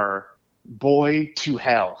are boy to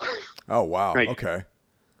hell. Oh, wow. Like, okay.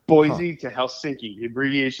 Boise to Helsinki. The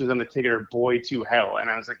abbreviations on the ticket are boy to hell. And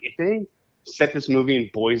I was like, if they set this movie in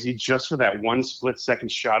Boise just for that one split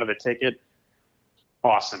second shot of the ticket,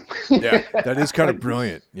 awesome. Yeah, that is kind of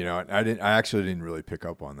brilliant. I actually didn't really pick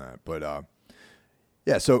up on that. But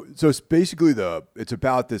yeah, so it's basically it's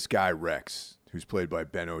about this guy Rex, who's played by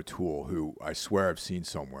Ben O'Toole, who I swear I've seen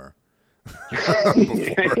somewhere. Before.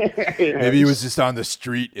 Maybe he was just on the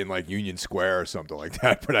street in like Union Square or something like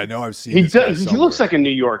that, but I know I've seen He this guy does. He somewhere. looks like a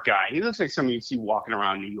New York guy. He looks like someone you'd see walking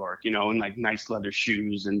around New York, in like nice leather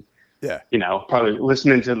shoes and Yeah. probably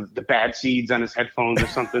listening to the Bad Seeds on his headphones or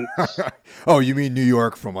something. Oh, you mean New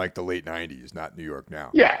York from like the late 90s, not New York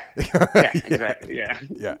now. Yeah. Yeah, exactly. Yeah.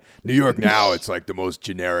 Yeah. New York now, it's like the most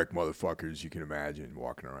generic motherfuckers you can imagine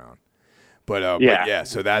walking around. But yeah,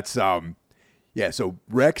 so that's so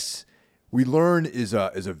Rex, we learn is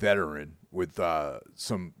a veteran with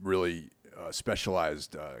some really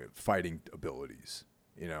specialized fighting abilities,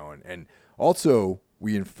 and also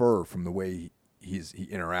we infer from the way he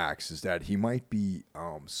interacts is that he might be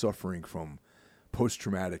suffering from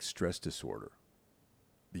post-traumatic stress disorder,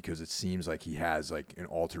 because it seems like he has like an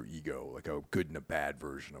alter ego, like a good and a bad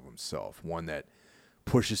version of himself, one that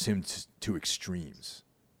pushes him to extremes.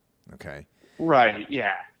 Okay. Right.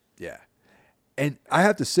 Yeah. Yeah. And I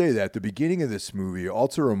have to say that the beginning of this movie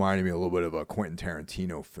also reminded me a little bit of a Quentin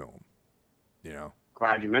Tarantino film,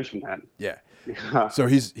 Glad you mentioned that. Yeah. So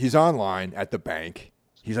he's online at the bank.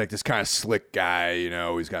 He's like this kind of slick guy,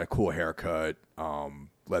 he's got a cool haircut,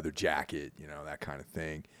 leather jacket, that kind of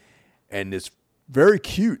thing. And this very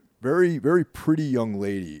cute, very, very pretty young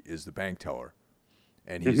lady is the bank teller.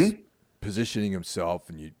 And he's positioning himself,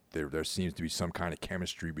 and there seems to be some kind of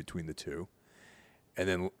chemistry between the two. And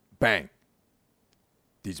then, bang,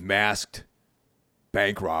 these masked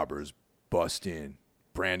bank robbers bust in,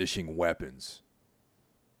 brandishing weapons.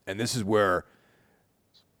 And this is where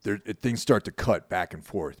things start to cut back and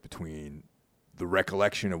forth between the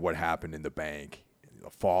recollection of what happened in the bank, the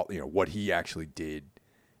fall, what he actually did,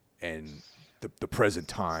 and the present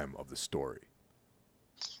time of the story.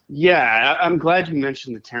 Yeah, I'm glad you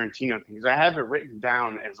mentioned the Tarantino thing because I have it written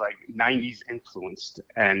down as like 90s influenced,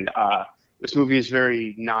 and this movie is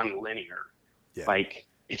very non-linear. Yeah. Like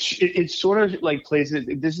it sort of like plays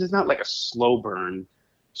it. This is not like a slow burn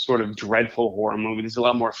sort of dreadful horror movie. This is a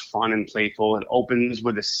lot more fun and playful. It opens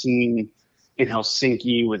with a scene in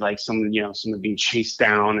Helsinki with like someone being chased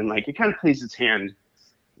down, and like it kind of plays its hand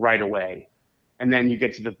right away. And then you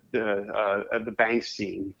get to the bank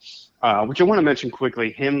scene, which I want to mention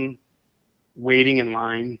quickly. Him waiting in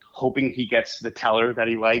line, hoping he gets the teller that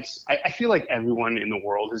he likes. I feel like everyone in the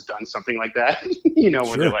world has done something like that. Where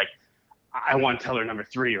Sure. they're like, I want teller number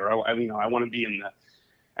 3, or I want to be in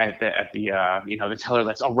the teller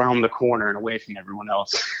that's around the corner and away from everyone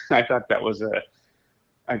else. I thought that was a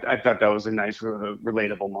nice,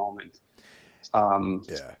 relatable moment.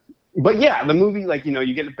 Yeah. But yeah, the movie, like,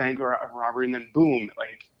 you get a bank robbery and then boom,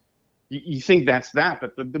 like you think that's that,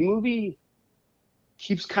 but the movie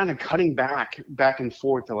keeps kind of cutting back and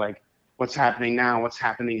forth to like what's happening now, what's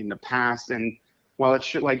happening in the past, and while it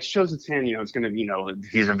shows its hand, it's going to,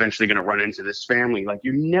 he's eventually going to run into this family. Like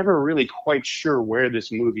you're never really quite sure where this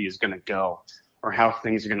movie is going to go or how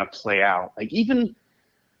things are going to play out. Like even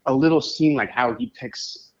a little scene like how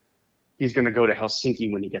he's going to go to Helsinki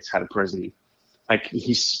when he gets out of prison. Like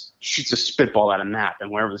he shoots a spitball at a map,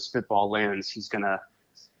 and wherever the spitball lands, he's gonna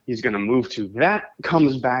move to. That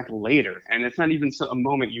comes back later, and it's not even a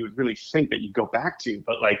moment you would really think that you'd go back to,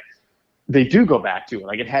 but like they do go back to it.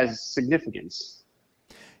 Like it has significance.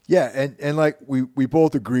 Yeah, and like we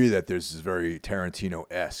both agree that this is very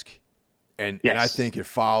Tarantino-esque, and I think it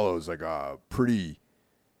follows like a pretty,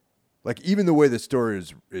 like even the way the story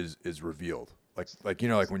is revealed, like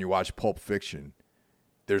when you watch Pulp Fiction.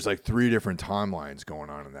 There's like 3 different timelines going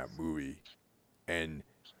on in that movie, and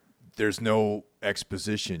there's no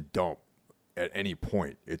exposition dump at any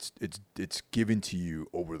point. It's given to you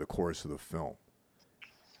over the course of the film,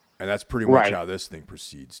 and that's pretty much how this thing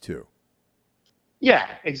proceeds too. Yeah,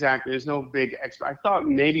 exactly. There's no big extra. I thought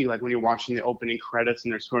maybe like when you're watching the opening credits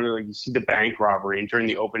and there's sort of like you see the bank robbery, and during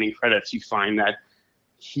the opening credits you find that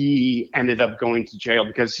he ended up going to jail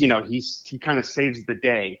because he kind of saves the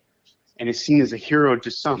day. And is seen as a hero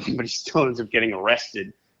to some, but he still ends up getting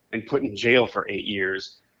arrested and put in jail for 8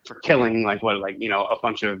 years for killing a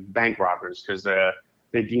bunch of bank robbers because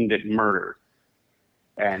they deemed it murder.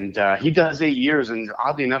 And he does 8 years, and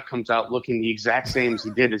oddly enough, comes out looking the exact same as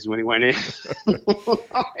he did as when he went in.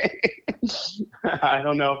 I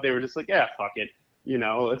don't know if they were just like, yeah, fuck it,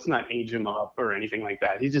 let's not age him up or anything like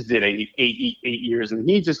that. He just did eight years, and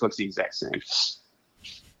he just looks the exact same.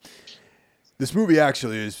 This movie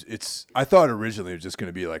actually I thought originally it was just going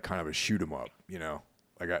to be like kind of a shoot 'em up,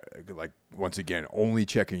 like once again, only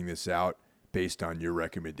checking this out based on your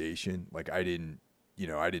recommendation. Like I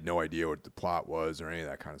had no idea what the plot was or any of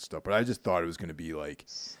that kind of stuff, but I just thought it was going to be like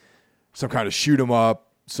some kind of shoot 'em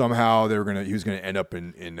up. Somehow he was going to end up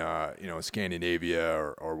in Scandinavia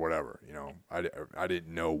or whatever, I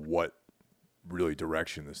didn't know what really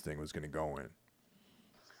direction this thing was going to go in.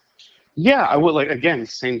 Yeah, I would again,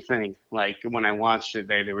 same thing. Like when I watched it,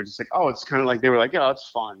 they were just like, oh, it's kind of like, they were like, oh, it's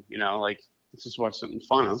fun, like let's just watch something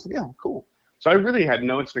fun. I was like, yeah, cool. So I really had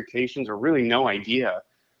no expectations or really no idea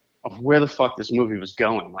of where the fuck this movie was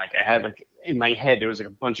going. Like I had in my head, there was like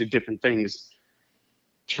a bunch of different things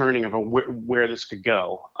turning of where this could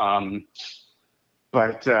go.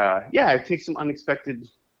 But it takes some unexpected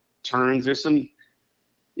turns. There's some,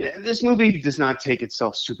 this movie does not take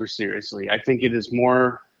itself super seriously. I think it is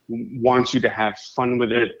more wants you to have fun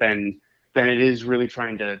with it than it is really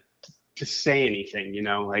trying to say anything,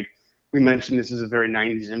 like we mentioned, this is a very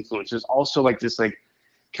 90s influence. There's also like this like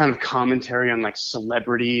kind of commentary on like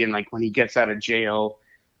celebrity and like when he gets out of jail,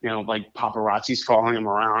 like paparazzi's following him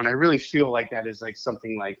around. I really feel like that is like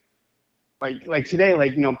something like today,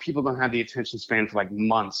 like, people don't have the attention span for like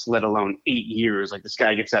months, let alone 8 years. Like this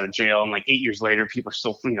guy gets out of jail and like 8 years later, people are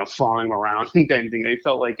still, following him around and anything. They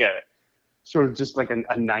felt like a sort of just like a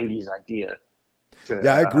 90s idea.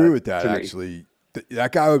 I agree with that. Actually,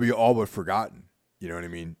 that guy would be all but forgotten. You know what I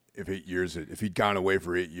mean? If he'd gone away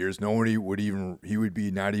for 8 years, nobody would he would be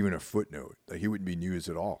not even a footnote. Like he wouldn't be news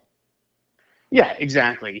at all. Yeah,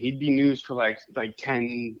 exactly. He'd be news for like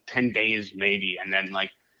 10 days maybe. And then like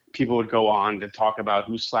people would go on to talk about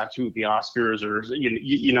who slapped who at the Oscars or,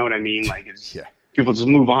 you know what I mean? Like people just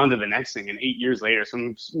move on to the next thing. And 8 years later,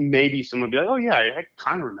 someone would be like, oh yeah, I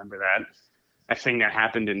kind of remember that. A thing that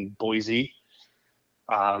happened in Boise.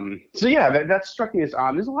 So yeah, that struck me as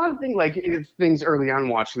odd. There's a lot of things like things early on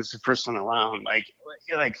watching this the first time around, like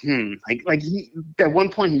he at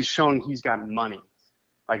one point he's shown he's got money,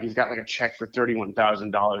 like he's got like a check for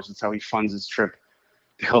 $31,000. That's how he funds his trip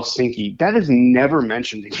to Helsinki. That is never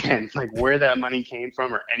mentioned again, like where that money came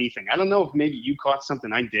from or anything. I don't know if maybe you caught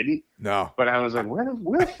something I didn't. No, but I was like, where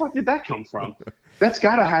the fuck did that come from? That's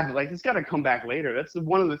gotta have like it's gotta come back later. That's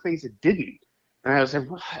one of the things it didn't, and I was like,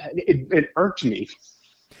 it irked me.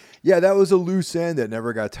 yeah, that was a loose end that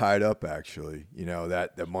never got tied up. Actually, you know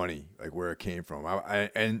that the money, like where it came from.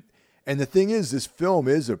 And the thing is, this film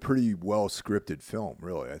is a pretty well scripted film.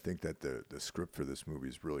 Really, I think that the script for this movie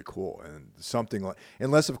is really cool, and something like,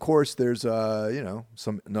 unless of course there's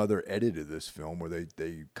some another edit of this film where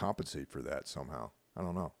they compensate for that somehow. I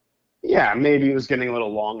don't know. Yeah, maybe it was getting a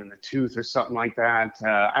little long in the tooth or something like that.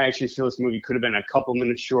 I actually feel this movie could have been a couple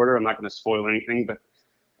minutes shorter. I'm not going to spoil anything, but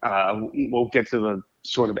we'll get to the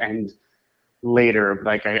sort of end later.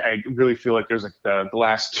 Like I really feel like there's like the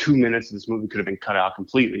last 2 minutes of this movie could have been cut out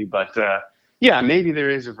completely. But yeah, maybe there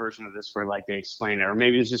is a version of this where like they explain it, or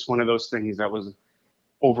maybe it's just one of those things that was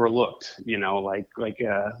overlooked. You know, like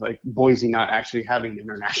Boise not actually having an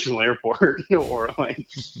international airport, or like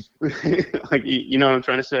like you know what I'm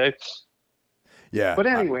trying to say. Yeah, But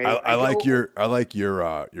anyway, I like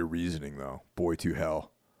your reasoning though. Boy to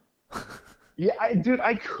hell. yeah, dude,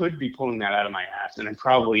 I could be pulling that out of my ass, and I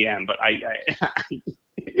probably am. But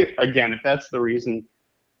again, if that's the reason,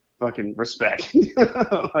 fucking respect.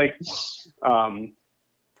 Like,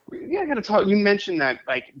 yeah, I gotta talk. You mentioned that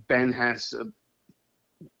like Ben has.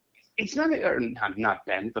 It's not, or not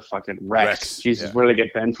Ben, the fucking Rex. Jesus, yeah. where did they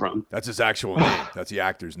get Ben from? That's his actual name. That's the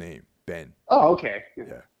actor's name, Ben. Oh, okay.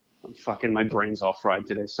 Yeah. My brain's all fried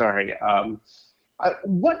today. Sorry.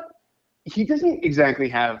 What he doesn't exactly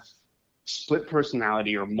have split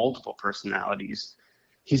personality or multiple personalities.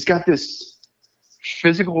 He's got this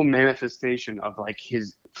physical manifestation of like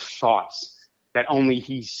his thoughts that only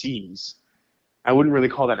he sees. I wouldn't really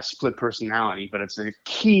call that a split personality, but it's a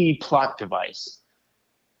key plot device.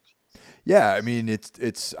 Yeah, I mean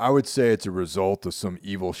it's I would say it's a result of some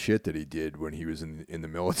evil shit that he did when he was in the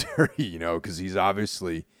military, you know, because he's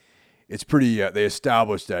obviously it's pretty they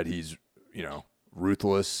established that he's, you know,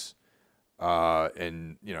 ruthless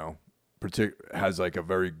and, you know, has like a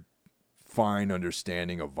very fine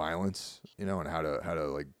understanding of violence, you know, and how to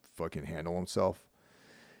like fucking handle himself.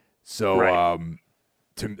 So Right.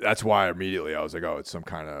 that's why immediately I was like, oh, it's some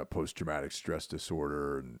kind of post-traumatic stress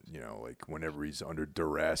disorder. And, you know, like whenever he's under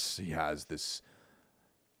duress, he has this,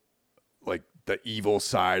 like the evil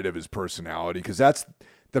side of his personality. Because that's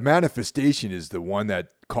the manifestation is the one that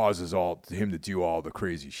causes him to do all the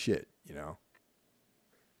crazy shit, you know?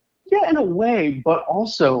 Yeah, in a way, but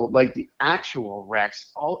also like the actual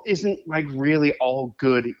Rex isn't like really all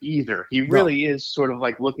good either. He really is sort of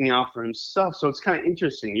like looking out for himself. So it's kind of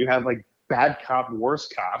interesting. You have like bad cop,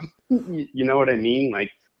 worst cop. You know what I mean?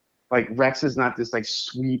 Like Rex is not this like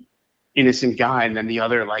sweet, innocent guy, and then the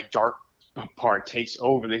other like dark part takes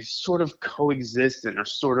over. They sort of coexist and are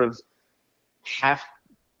sort of half,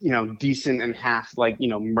 you know, decent and half like, you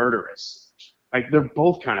know, murderous. Like they're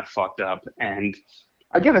both kind of fucked up. And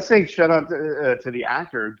I gotta say, shout out to the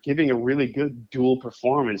actor giving a really good dual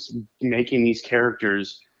performance, making these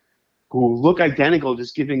characters who look identical,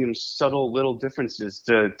 just giving them subtle little differences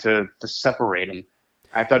to separate them.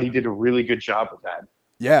 I thought he did a really good job of that.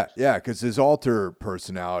 Yeah, because his alter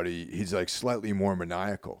personality, he's like slightly more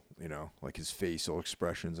maniacal, you know, like his facial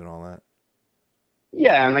expressions and all that.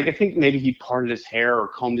 Yeah, and like I think maybe he parted his hair or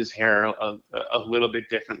combed his hair a little bit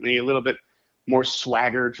differently, a little bit more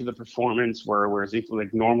swagger to the performance, whereas if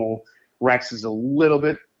like normal Rex is a little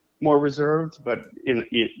bit more reserved, but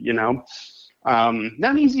you know,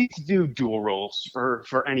 not easy to do dual roles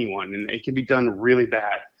for anyone, and it can be done really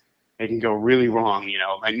bad. It can go really wrong, you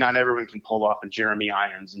know. Like not everyone can pull off a Jeremy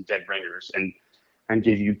Irons and Dead Ringers and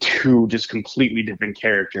give you two just completely different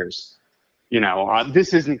characters. You know,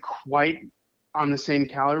 this isn't quite on the same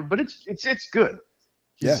caliber, but it's good.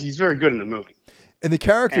 He's very good in the movie. And the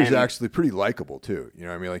character is actually pretty likable too. You know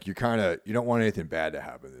what I mean? Like you don't want anything bad to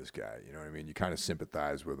happen to this guy. You know what I mean? You kind of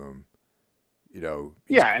sympathize with him. You know?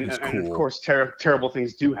 And of course, terrible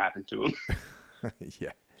things do happen to him.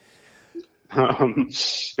 Yeah.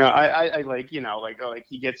 I like, you know, like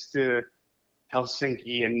he gets to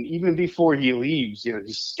Helsinki, and even before he leaves, you know,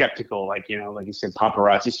 he's skeptical. Like, you know, like you said,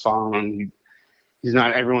 paparazzi's following him. He's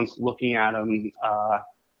not. Everyone's looking at him.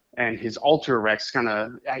 And his alter Rex kind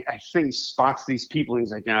of, I think, spots these people. And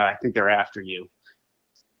he's like, no, I think they're after you.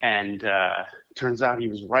 And turns out he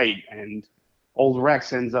was right. And old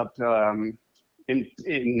Rex ends up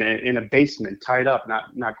in a basement, tied up,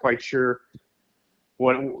 not quite sure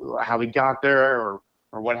how he got there or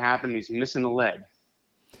what happened. He's missing a leg.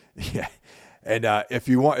 Yeah. And if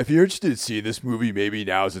you're interested to see this movie, maybe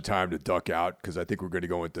now is the time to duck out, because I think we're going to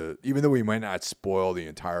go into, even though we might not spoil the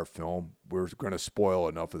entire film, we're going to spoil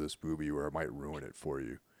enough of this movie where it might ruin it for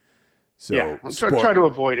you. So yeah, I'll try to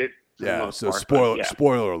avoid it. Yeah, so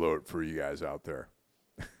spoiler alert for you guys out there.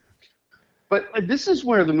 But this is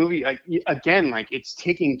where the movie, like, again, like, it's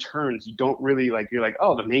taking turns. You don't really, like, you're like,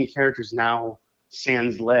 oh, the main character's now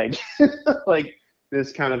Sans leg. Like,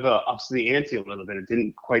 this kind of ups the ante a little bit. I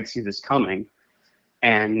didn't quite see this coming.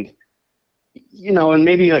 And, and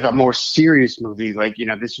maybe like a more serious movie, like,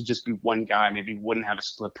 this would just be one guy, maybe wouldn't have a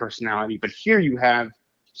split personality. But here you have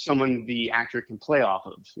someone the actor can play off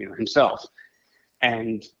of, himself.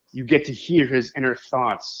 And you get to hear his inner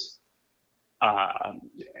thoughts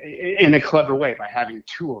in a clever way by having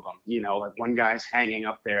two of them. Like, one guy's hanging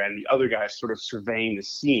up there and the other guy's sort of surveying the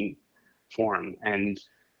scene for him. And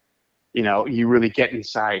you really get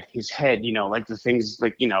inside his head, like the things,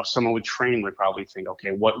 like, someone with training would probably think,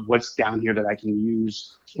 okay, what's down here that I can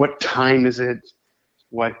use? What time is it?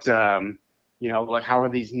 What, like, how are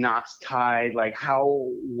these knots tied? Like,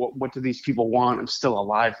 what do these people want? I'm still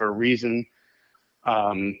alive for a reason.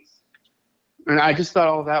 And I just thought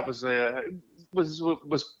all of that was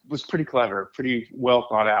pretty clever, pretty well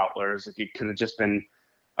thought out. Whereas if it could have just been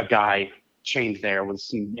a guy chained there with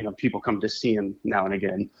some, people come to see him now and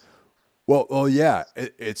again. Well, yeah.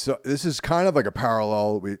 This is kind of like a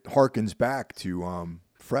parallel. It harkens back to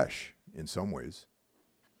Fresh in some ways.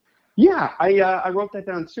 Yeah, I wrote that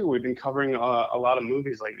down too. We've been covering a lot of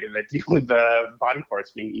movies lately that deal with body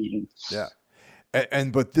parts being eaten. Yeah,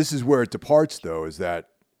 but this is where it departs, though, is that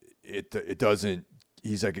it doesn't.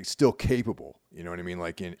 He's like still capable. You know what I mean?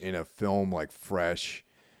 Like in a film like Fresh,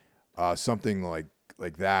 something like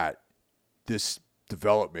that. This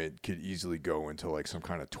development could easily go into like some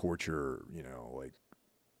kind of torture, like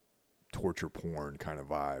torture porn kind of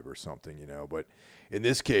vibe or something, But in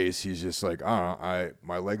this case, he's just like,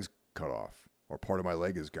 my leg's cut off, or part of my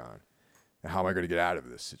leg is gone. How am I going to get out of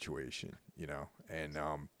this situation, And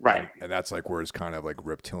right, and that's like where his kind of like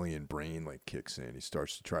reptilian brain like kicks in. He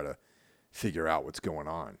starts to try to figure out what's going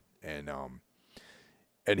on, and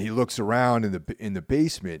he looks around in the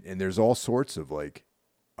basement, and there's all sorts of like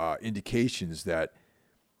indications that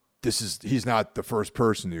he's not the first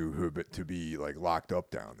person to be like locked up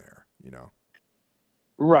down there,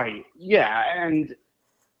 Right. Yeah, and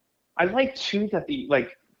I like too that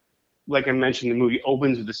like I mentioned, the movie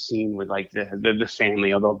opens with a scene with like the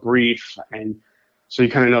family, although brief, and so you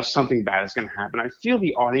kind of know something bad is going to happen. I feel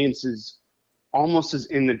the audience is almost as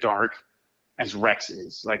in the dark as Rex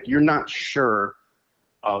is. Like, you're not sure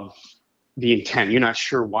of the intent. You're not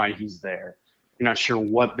sure why he's there. You're not sure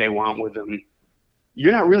what they want with him.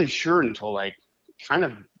 You're not really sure until like kind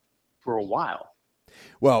of for a while.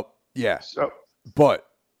 Well, yeah. So, but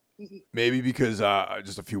maybe because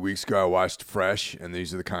just a few weeks ago I watched Fresh, and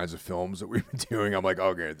these are the kinds of films that we've been doing. I'm like,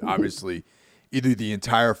 okay, obviously either the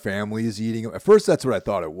entire family is eating them. At first, that's what I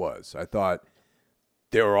thought it was. I thought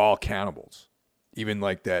they were all cannibals. Even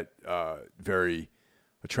like that very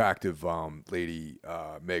attractive lady,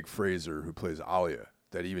 Meg Fraser, who plays Alia,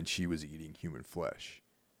 that even she was eating human flesh.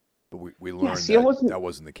 But we learned that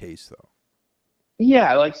wasn't the case, though.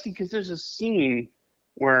 Yeah, like, see, because there's a scene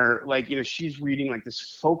where, like, she's reading like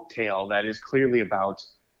this folk tale that is clearly about,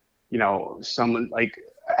 someone like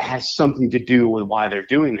has something to do with why they're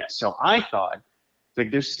doing this. So I thought,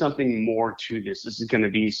 like, there's something more to this. This is going to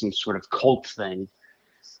be some sort of cult thing.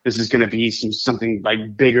 This is going to be something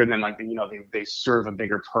like bigger than like, they serve a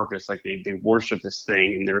bigger purpose. Like they worship this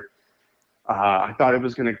thing, and they're. I thought it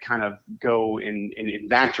was going to kind of go in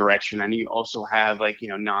that direction, and you also have like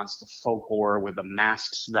nods to folk horror with the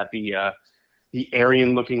masks that the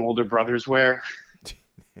Aryan-looking older brothers wear.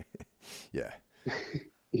 Yeah.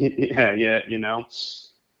 Yeah.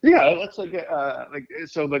 Yeah, that's like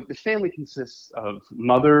so. Like the family consists of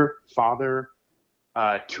mother, father,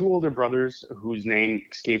 two older brothers whose name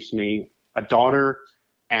escapes me, a daughter,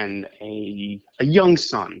 and a young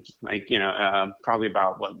son, like, probably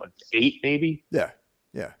about what 8 maybe? Yeah,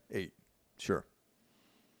 8, sure.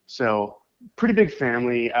 So pretty big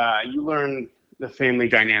family. You learn the family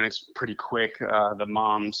dynamics pretty quick. The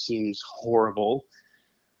mom seems horrible,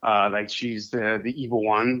 like she's the evil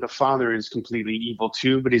one. The father is completely evil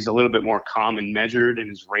too, but he's a little bit more calm and measured in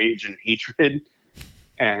his rage and hatred.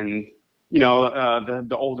 And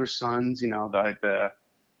the older sons, the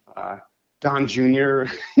Don Jr.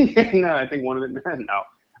 and I think one of them.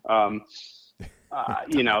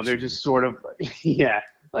 No, they're just sort of, yeah.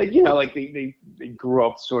 like, you know, like they grew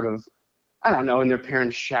up sort of, I don't know, in their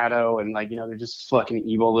parents' shadow, and like, you know, they're just fucking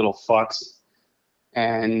evil little fucks.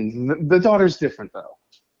 And the daughter's different though,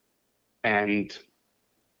 and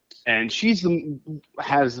she's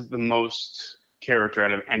has the most character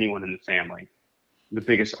out of anyone in the family, the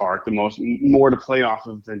biggest arc, the most more to play off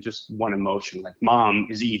of than just one emotion. Like mom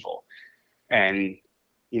is evil, and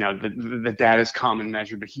you know the dad is common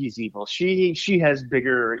measure, but he's evil. She has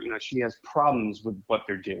bigger, you know, she has problems with what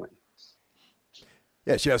they're doing.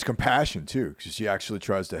 Yeah, she has compassion too, because she actually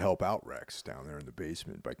tries to help out Rex down there in the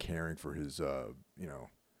basement by caring for his, you know,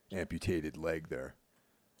 amputated leg there.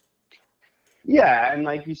 Yeah, and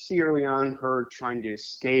like you see early on her trying to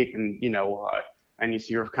escape, and you know, and you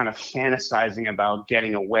see her kind of fantasizing about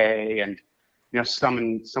getting away, and you know,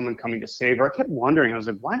 someone coming to save her. I kept wondering, I was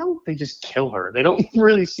like, why don't they just kill her? They don't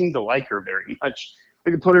really seem to like her very much. They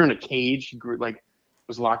could put her in a cage. She grew, like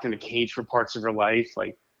was locked in a cage for parts of her life. Like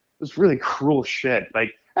it was really cruel shit.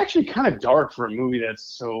 Like actually kind of dark for a movie that's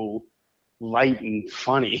so light and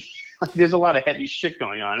funny. Like there's a lot of heavy shit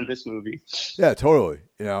going on in this movie. Yeah, totally.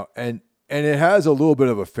 You know, and it has a little bit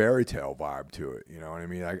of a fairy tale vibe to it. You know what I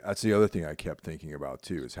mean? That's the other thing I kept thinking about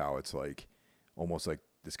too, is how it's like almost like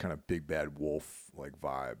this kind of big bad wolf like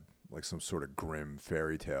vibe, like some sort of grim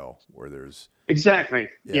fairy tale where there's exactly.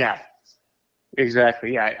 Yeah.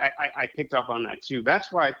 Exactly. Yeah, I picked up on that too.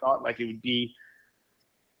 That's why I thought like it would be.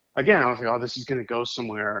 Again, I was like, oh, this is going to go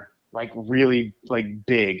somewhere like really like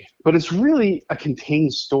big, but it's really a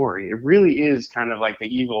contained story. It really is kind of like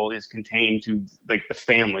the evil is contained to like the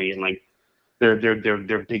family and like their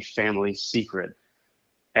big family secret,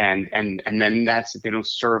 and then that's it. They don't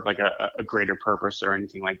serve like a greater purpose or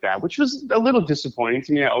anything like that, which was a little disappointing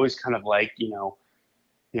to me. I always kind of like, you know,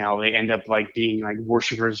 they end up like being like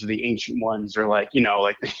worshipers of the ancient ones, or like, you know,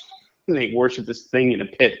 like they worship this thing in a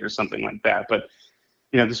pit or something like that. But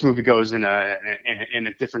you know, this movie goes in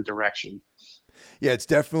a different direction. Yeah, it's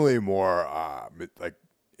definitely more like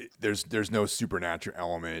there's no supernatural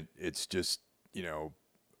element. It's just, you know,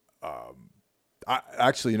 I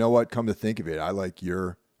actually, you know what? Come to think of it, I like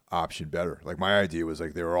your option better. Like my idea was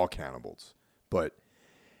like they were all cannibals, but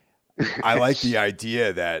I like the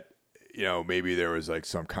idea that, you know, maybe there was like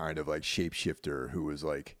some kind of like shapeshifter who was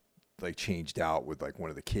like changed out with like one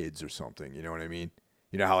of the kids or something. You know what I mean?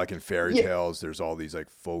 You know how like in fairy tales, there's all these like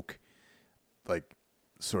folk, like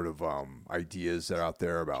sort of ideas that are out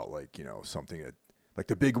there about like, you know, something that like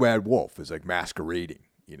the big bad wolf is like masquerading.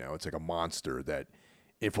 You know, it's like a monster that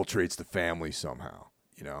infiltrates the family somehow.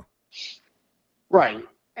 You know, right?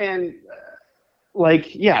 And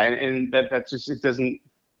like yeah, and that just it doesn't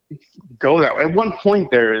go that way. At one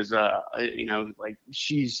point, there is you know, like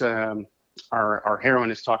she's our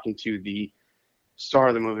heroine is talking to the star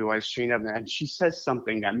of the movie while he's chained up, and she says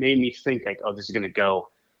something that made me think like, oh, this is gonna go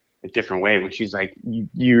a different way. When she's like,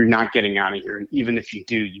 you're not getting out of here, and even if you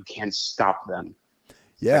do, you can't stop them.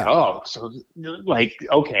 yeah. Like, oh, so like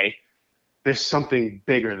okay, there's something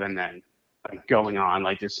bigger than that like going on.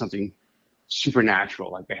 Like there's something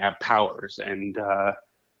supernatural. Like they have powers, and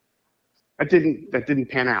that didn't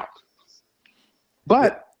pan out.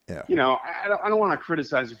 But Yeah. you know, I don't want to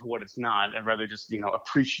criticize it for what it's not. I'd rather just, you know,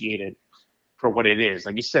 appreciate it for what it is.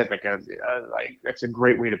 Like you said, like like that's a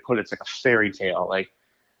great way to put it. It's like a fairy tale. Like,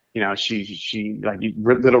 you know, she like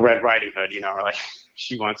Little Red Riding Hood. You know, or like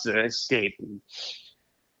she wants to escape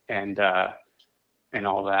and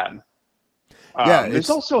all that. Yeah, there's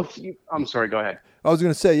also a few. I'm sorry. Go ahead. I was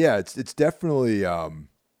gonna say, yeah, it's definitely a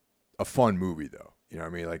fun movie though. You know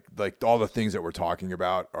what I mean? Like all the things that we're talking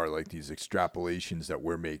about are like these extrapolations that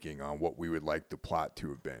we're making on what we would like the plot to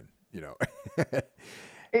have been, you know.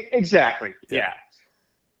 Exactly. Yeah.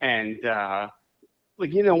 And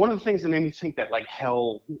like, you know, one of the things that made me think that like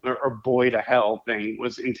hell or boy to hell thing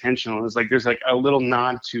was intentional is like there's like a little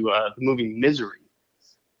nod to the movie Misery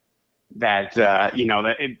that you know,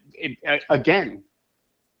 that it again,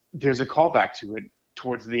 there's a callback to it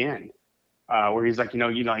towards the end. Where he's like, you know,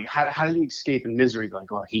 like how did he escape in Misery?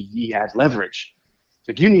 Like, well, he had leverage. It's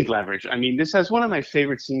like, you need leverage. I mean, this has one of my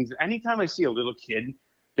favorite scenes. Anytime I see a little kid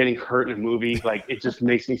getting hurt in a movie, like it just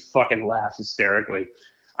makes me fucking laugh hysterically.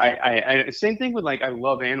 I same thing with like I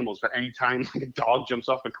love animals, but anytime like a dog jumps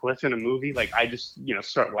off a cliff in a movie, like I just, you know,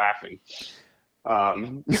 start laughing.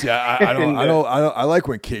 See, I like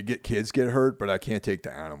when kids get hurt, but I can't take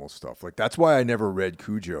the animal stuff. Like that's why I never read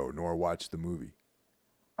Cujo nor watched the movie.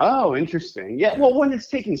 Oh, interesting. Yeah. Well, when it's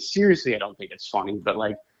taken seriously, I don't think it's funny. But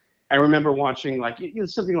like, I remember watching like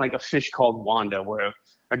something like A Fish Called Wanda, where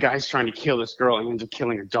a guy's trying to kill this girl and ends up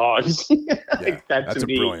killing her dogs. Like, that's a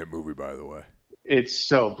brilliant movie, by the way. It's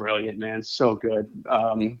so brilliant, man. So good.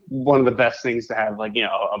 One of the best things to have, like,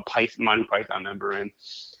 a Monty Python member in.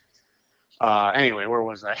 Anyway, where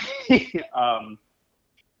was I?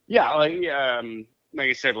 Yeah, like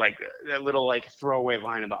I said, like that little like throwaway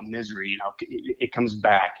line about misery, it comes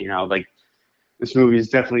back, like this movie is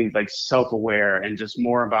definitely like self-aware and just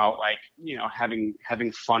more about like,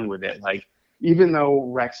 having fun with it. Like, even though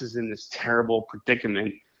Rex is in this terrible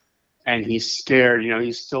predicament and he's scared,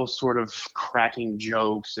 he's still sort of cracking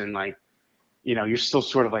jokes and like, you're still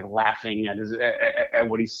sort of like laughing at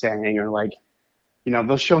what he's saying, or like,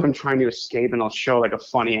 they'll show him trying to escape and they'll show like a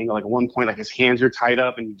funny angle. Like at one point, like his hands are tied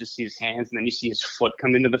up and you just see his hands and then you see his foot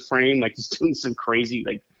come into the frame. Like he's doing some crazy,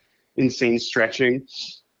 like insane stretching.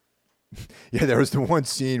 Yeah, there was the one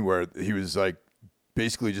scene where he was like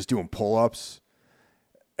basically just doing pull-ups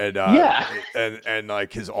and Yeah. and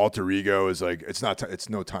like his alter ego is like, it's no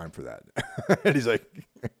time for that. And he's like,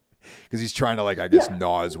 because he's trying to like, I guess,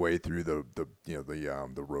 gnaw his way through the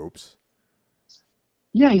ropes.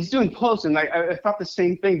 Yeah, he's doing pull-ups, and I thought the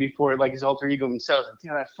same thing before, like his alter ego himself.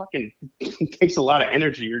 Like, that fucking takes a lot of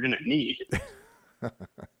energy you're gonna need.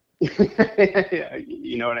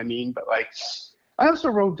 You know what I mean? But like, I also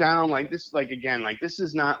wrote down like this, like again, like this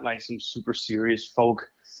is not like some super serious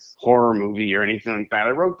folk horror movie or anything like that. I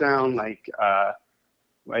wrote down like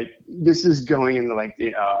this is going in the like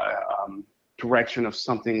the direction of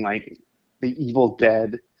something like The Evil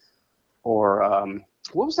Dead, or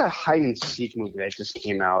what was that hide and seek movie that just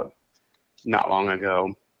came out not long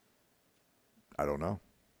ago? I don't know.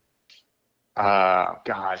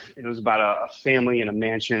 God, it was about a family in a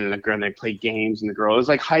mansion and a girl, and they play games, and the girl, it was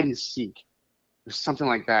like hide and seek. It was something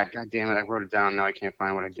like that. God damn it, I wrote it down. Now I can't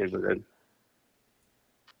find what I did with it.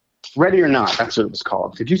 Ready or Not, that's what it was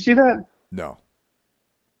called. Did you see that? No.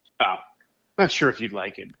 Oh, not sure if you'd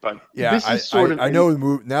like it, but yeah, this is sort of. I know the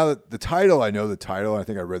movie now. That the title, I know the title. I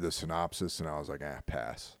think I read the synopsis, and I was like,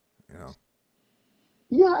 pass.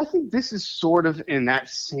 Yeah, I think this is sort of in that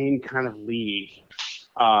same kind of league,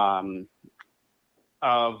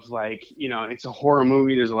 of like, it's a horror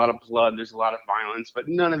movie. There's a lot of blood. There's a lot of violence, but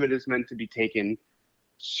none of it is meant to be taken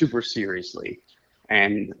super seriously.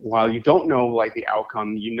 And while you don't know like the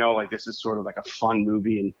outcome, like this is sort of like a fun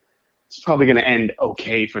movie, and it's probably going to end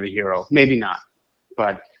okay for the hero. Maybe not,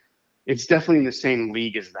 but it's definitely in the same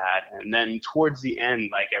league as that. And then towards the end,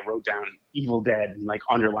 like I wrote down Evil Dead and like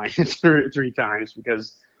underlined it three times,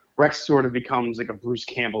 because Rex sort of becomes like a Bruce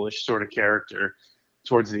Campbell-ish sort of character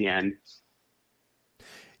towards the end.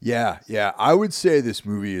 Yeah. I would say this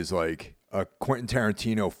movie is like a Quentin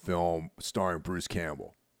Tarantino film starring Bruce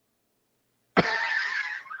Campbell.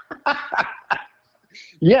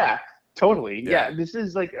 Yeah, totally. Yeah, this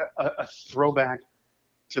is like a throwback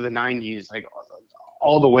to the 90s, like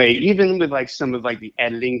all the way, even with like some of like the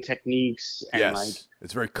editing techniques. And like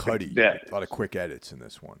it's very cutty. A lot of quick edits in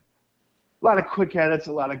this one. A lot of quick edits,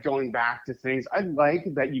 a lot of going back to things. I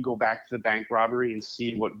like that you go back to the bank robbery and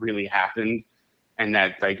see what really happened, and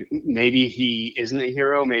that like maybe he isn't a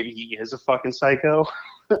hero, maybe he is a fucking psycho.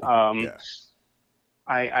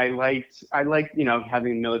 I liked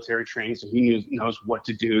having military training, so he knows what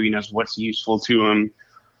to do. He knows what's useful to him.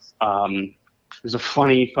 There's a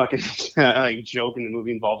funny fucking like joke in the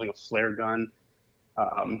movie involving a flare gun.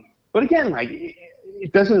 But again, like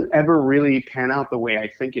it doesn't ever really pan out the way I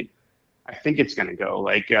think it's gonna go.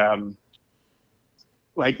 Like I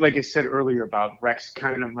said earlier about Rex,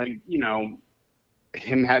 kind of like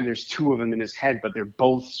there's two of them in his head, but they're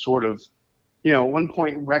both sort of. At one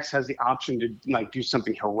point Rex has the option to like do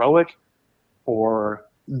something heroic or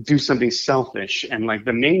do something selfish, and like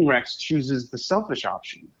the main Rex chooses the selfish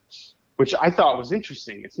option, which I thought was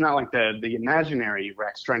interesting. It's not like the imaginary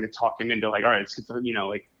Rex trying to talk him into like, all right, let's get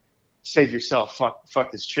like save yourself,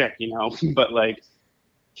 fuck this chick, but like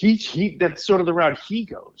he that's sort of the route he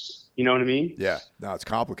goes. You know what I mean? Yeah. No, it's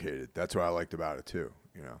complicated. That's what I liked about it too.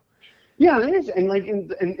 Yeah, it is, and like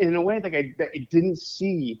in a way like I didn't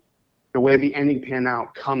see the way the ending panned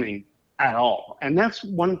out coming at all. And that's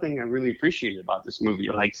one thing I really appreciated about this movie.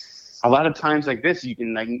 Like a lot of times like this, you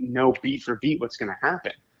can like know beat for beat what's going to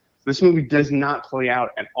happen. This movie does not play out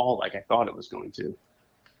at all like I thought it was going to.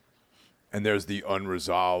 And there's the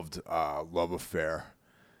unresolved love affair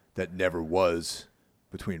that never was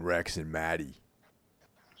between Rex and Maddie.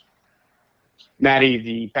 Maddie,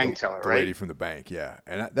 the bank teller, the right? lady from the bank, yeah.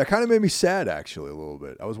 And that kind of made me sad, actually, a little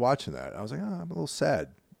bit. I was watching that. I was like, I'm a little sad.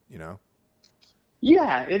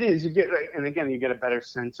 Yeah, it is. You get, and again, you get a better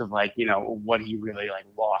sense of like, what he really like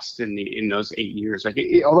lost in those 8 years. Like,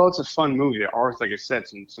 although it's a fun movie, there are, like I said,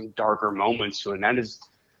 some darker moments to it. And that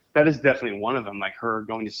is definitely one of them. Like her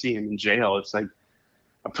going to see him in jail. It's like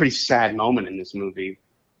a pretty sad moment in this movie.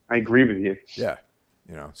 I agree with you. Yeah,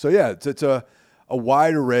 So yeah, it's a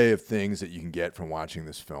wide array of things that you can get from watching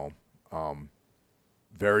this film.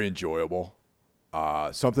 Very enjoyable.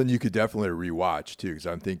 Something you could definitely rewatch too, because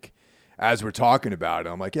I think as we're talking about it,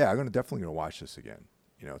 I'm like, yeah, definitely gonna watch this again.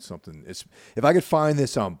 It's something. If I could find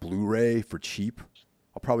this on Blu-ray for cheap,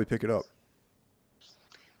 I'll probably pick it up.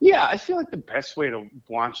 Yeah, I feel like the best way to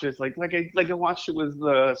watch it, like I watched it with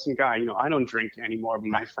some guy. I don't drink anymore, but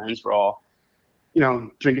my friends were all,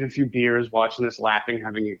 drinking a few beers, watching this, laughing,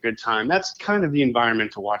 having a good time. That's kind of the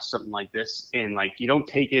environment to watch something like this, and like you don't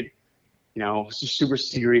take it, super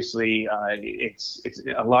seriously. It's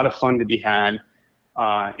a lot of fun to be had.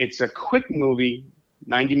 It's a quick movie,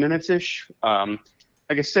 90 minutes ish.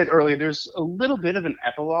 Like I said earlier, there's a little bit of an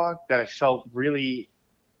epilogue that I felt really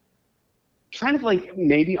kind of like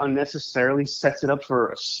maybe unnecessarily sets it up for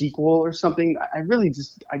a sequel or something. I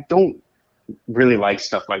don't really like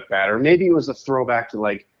stuff like that. Or maybe it was a throwback to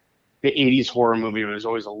like the 80s horror movie where there's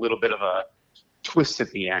always a little bit of a twist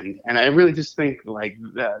at the end. And I really just think like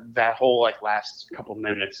that whole like last couple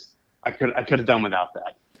minutes, I could have done without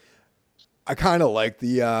that. I kind of like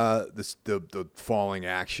the falling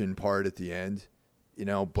action part at the end,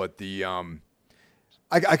 but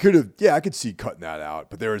I could see cutting that out,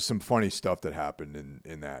 but there was some funny stuff that happened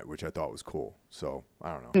in that, which I thought was cool. So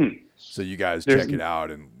I don't know. So you guys check it out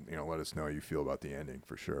and let us know how you feel about the ending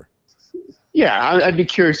for sure. Yeah, I'd be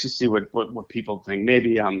curious to see what people think.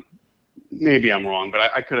 Maybe I'm wrong, but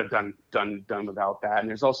I could have done without that. And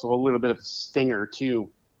there's also a little bit of a stinger too,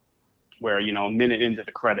 where a minute into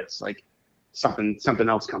the credits, like something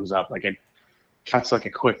else comes up, like it cuts like a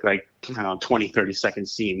quick, like, I don't know, 20, 30-second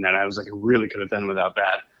scene that I was like, I really could have done without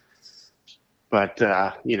that. But,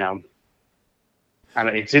 I don't,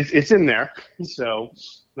 it's in there. So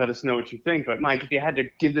let us know what you think. But Mike, if you had to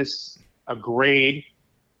give this a grade,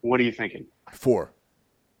 what are you thinking? 4.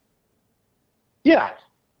 Yeah,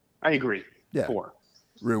 I agree. Yeah. 4.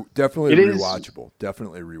 Definitely rewatchable.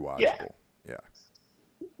 Definitely rewatchable. Yeah.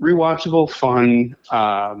 Rewatchable, fun.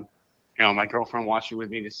 My girlfriend watched it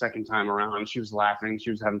with me the second time around. She was laughing.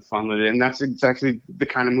 She was having fun with it. And that's exactly the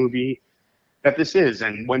kind of movie that this is.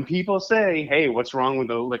 And when people say, hey, what's wrong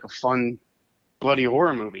with a fun, bloody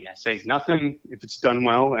horror movie? I say nothing if it's done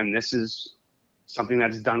well. And this is something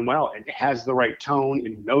that's done well. It has the right tone.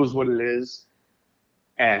 It knows what it is.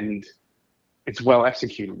 And it's well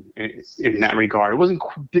executed in that regard.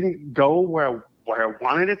 Didn't go where I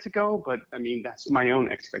wanted it to go. But, I mean, that's my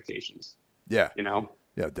own expectations. Yeah.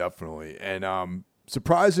 Yeah, definitely. And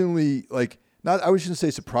surprisingly, I shouldn't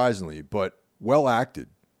say surprisingly, but well acted,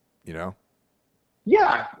 Yeah,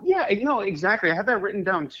 no, exactly. I have that written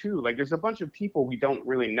down too. Like, there's a bunch of people we don't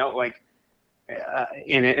really know, in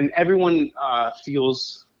it, and everyone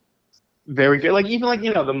feels very good. Like, even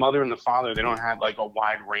the mother and the father, they don't have like a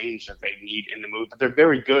wide range that they need in the movie, but they're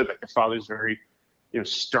very good. Like, the father's very,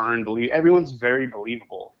 stern, everyone's very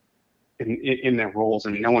believable in their roles,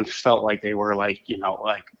 and no one felt like they were like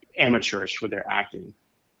amateurish with their acting,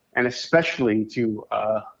 and especially to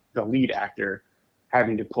the lead actor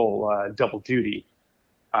having to pull double duty.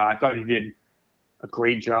 I thought he did a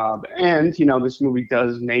great job, and this movie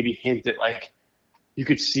does maybe hint at like you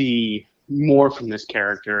could see more from this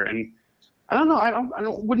character, and I don't know, I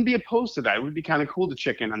wouldn't be opposed to that. It would be kind of cool to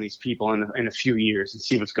check in on these people in a few years and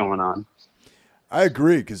see what's going on. I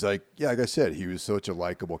agree because, like I said, he was such a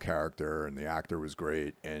likable character, and the actor was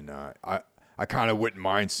great, and I kind of wouldn't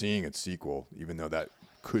mind seeing a sequel, even though that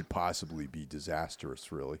could possibly be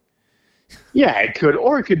disastrous, really. Yeah, it could,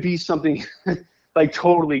 or it could be something like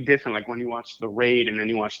totally different, like when you watch The Raid and then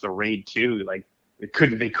you watch The Raid 2, like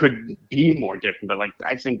they could be more different, but like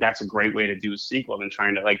I think that's a great way to do a sequel than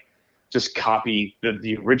trying to like just copy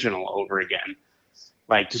the original over again.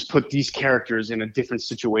 Like, just put these characters in a different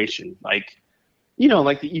situation, like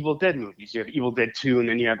like the Evil Dead movies. You have Evil Dead 2, and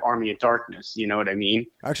then you have Army of Darkness. You know what I mean?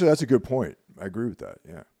 Actually, that's a good point. I agree with that.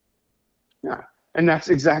 Yeah. Yeah, and that's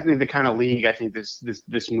exactly the kind of league I think this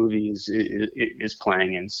movie is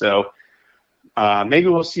playing in. So maybe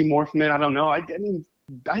we'll see more from it. I don't know. I mean,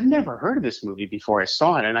 I'd never heard of this movie before I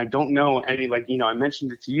saw it, and I don't know any I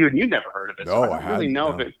mentioned it to you, and you never heard of it. No, so I don't really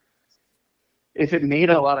know if it made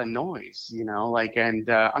a lot of noise, and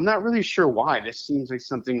I'm not really sure why. This seems like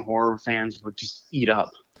something horror fans would just eat up.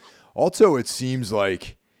 Also, it seems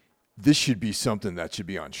like this should be something that should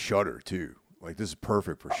be on Shudder too. Like, this is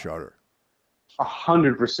perfect for Shudder.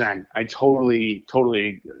 100%. I totally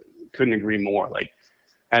couldn't agree more. Like,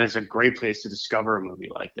 that is a great place to discover a movie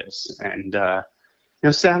like this. And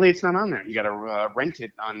sadly, it's not on there. You got to rent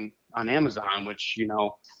it on Amazon, which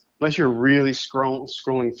unless you're really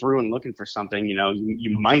scrolling through and looking for something,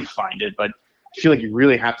 you might find it, but I feel like you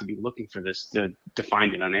really have to be looking for this to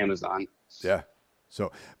find it on Amazon. Yeah.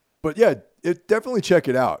 So, but yeah, definitely check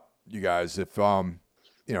it out, you guys. If you're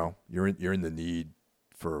in the need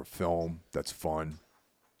for a film that's fun,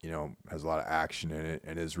 has a lot of action in it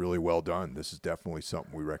and is really well done, this is definitely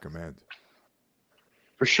something we recommend.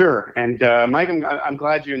 For sure. And Mike, I'm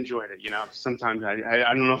glad you enjoyed it. Sometimes I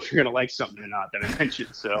don't know if you're gonna like something or not that I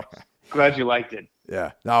mentioned. So glad you liked it.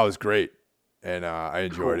 Yeah, no, it was great, and I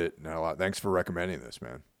enjoyed Cool. it and a lot. Thanks for recommending this,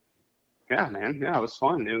 man. Yeah, man. Yeah, it was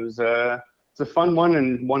fun. It's a fun one,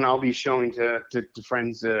 and one I'll be showing to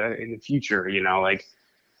friends in the future.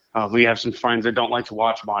 We have some friends that don't like to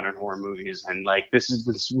watch modern horror movies, and like this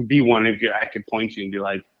would be one I could point to and be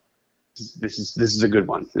like, this is a good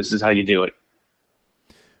one. This is how you do it.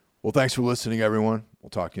 Well, thanks for listening, everyone.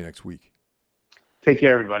 We'll talk to you next week. Take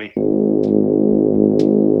care, everybody.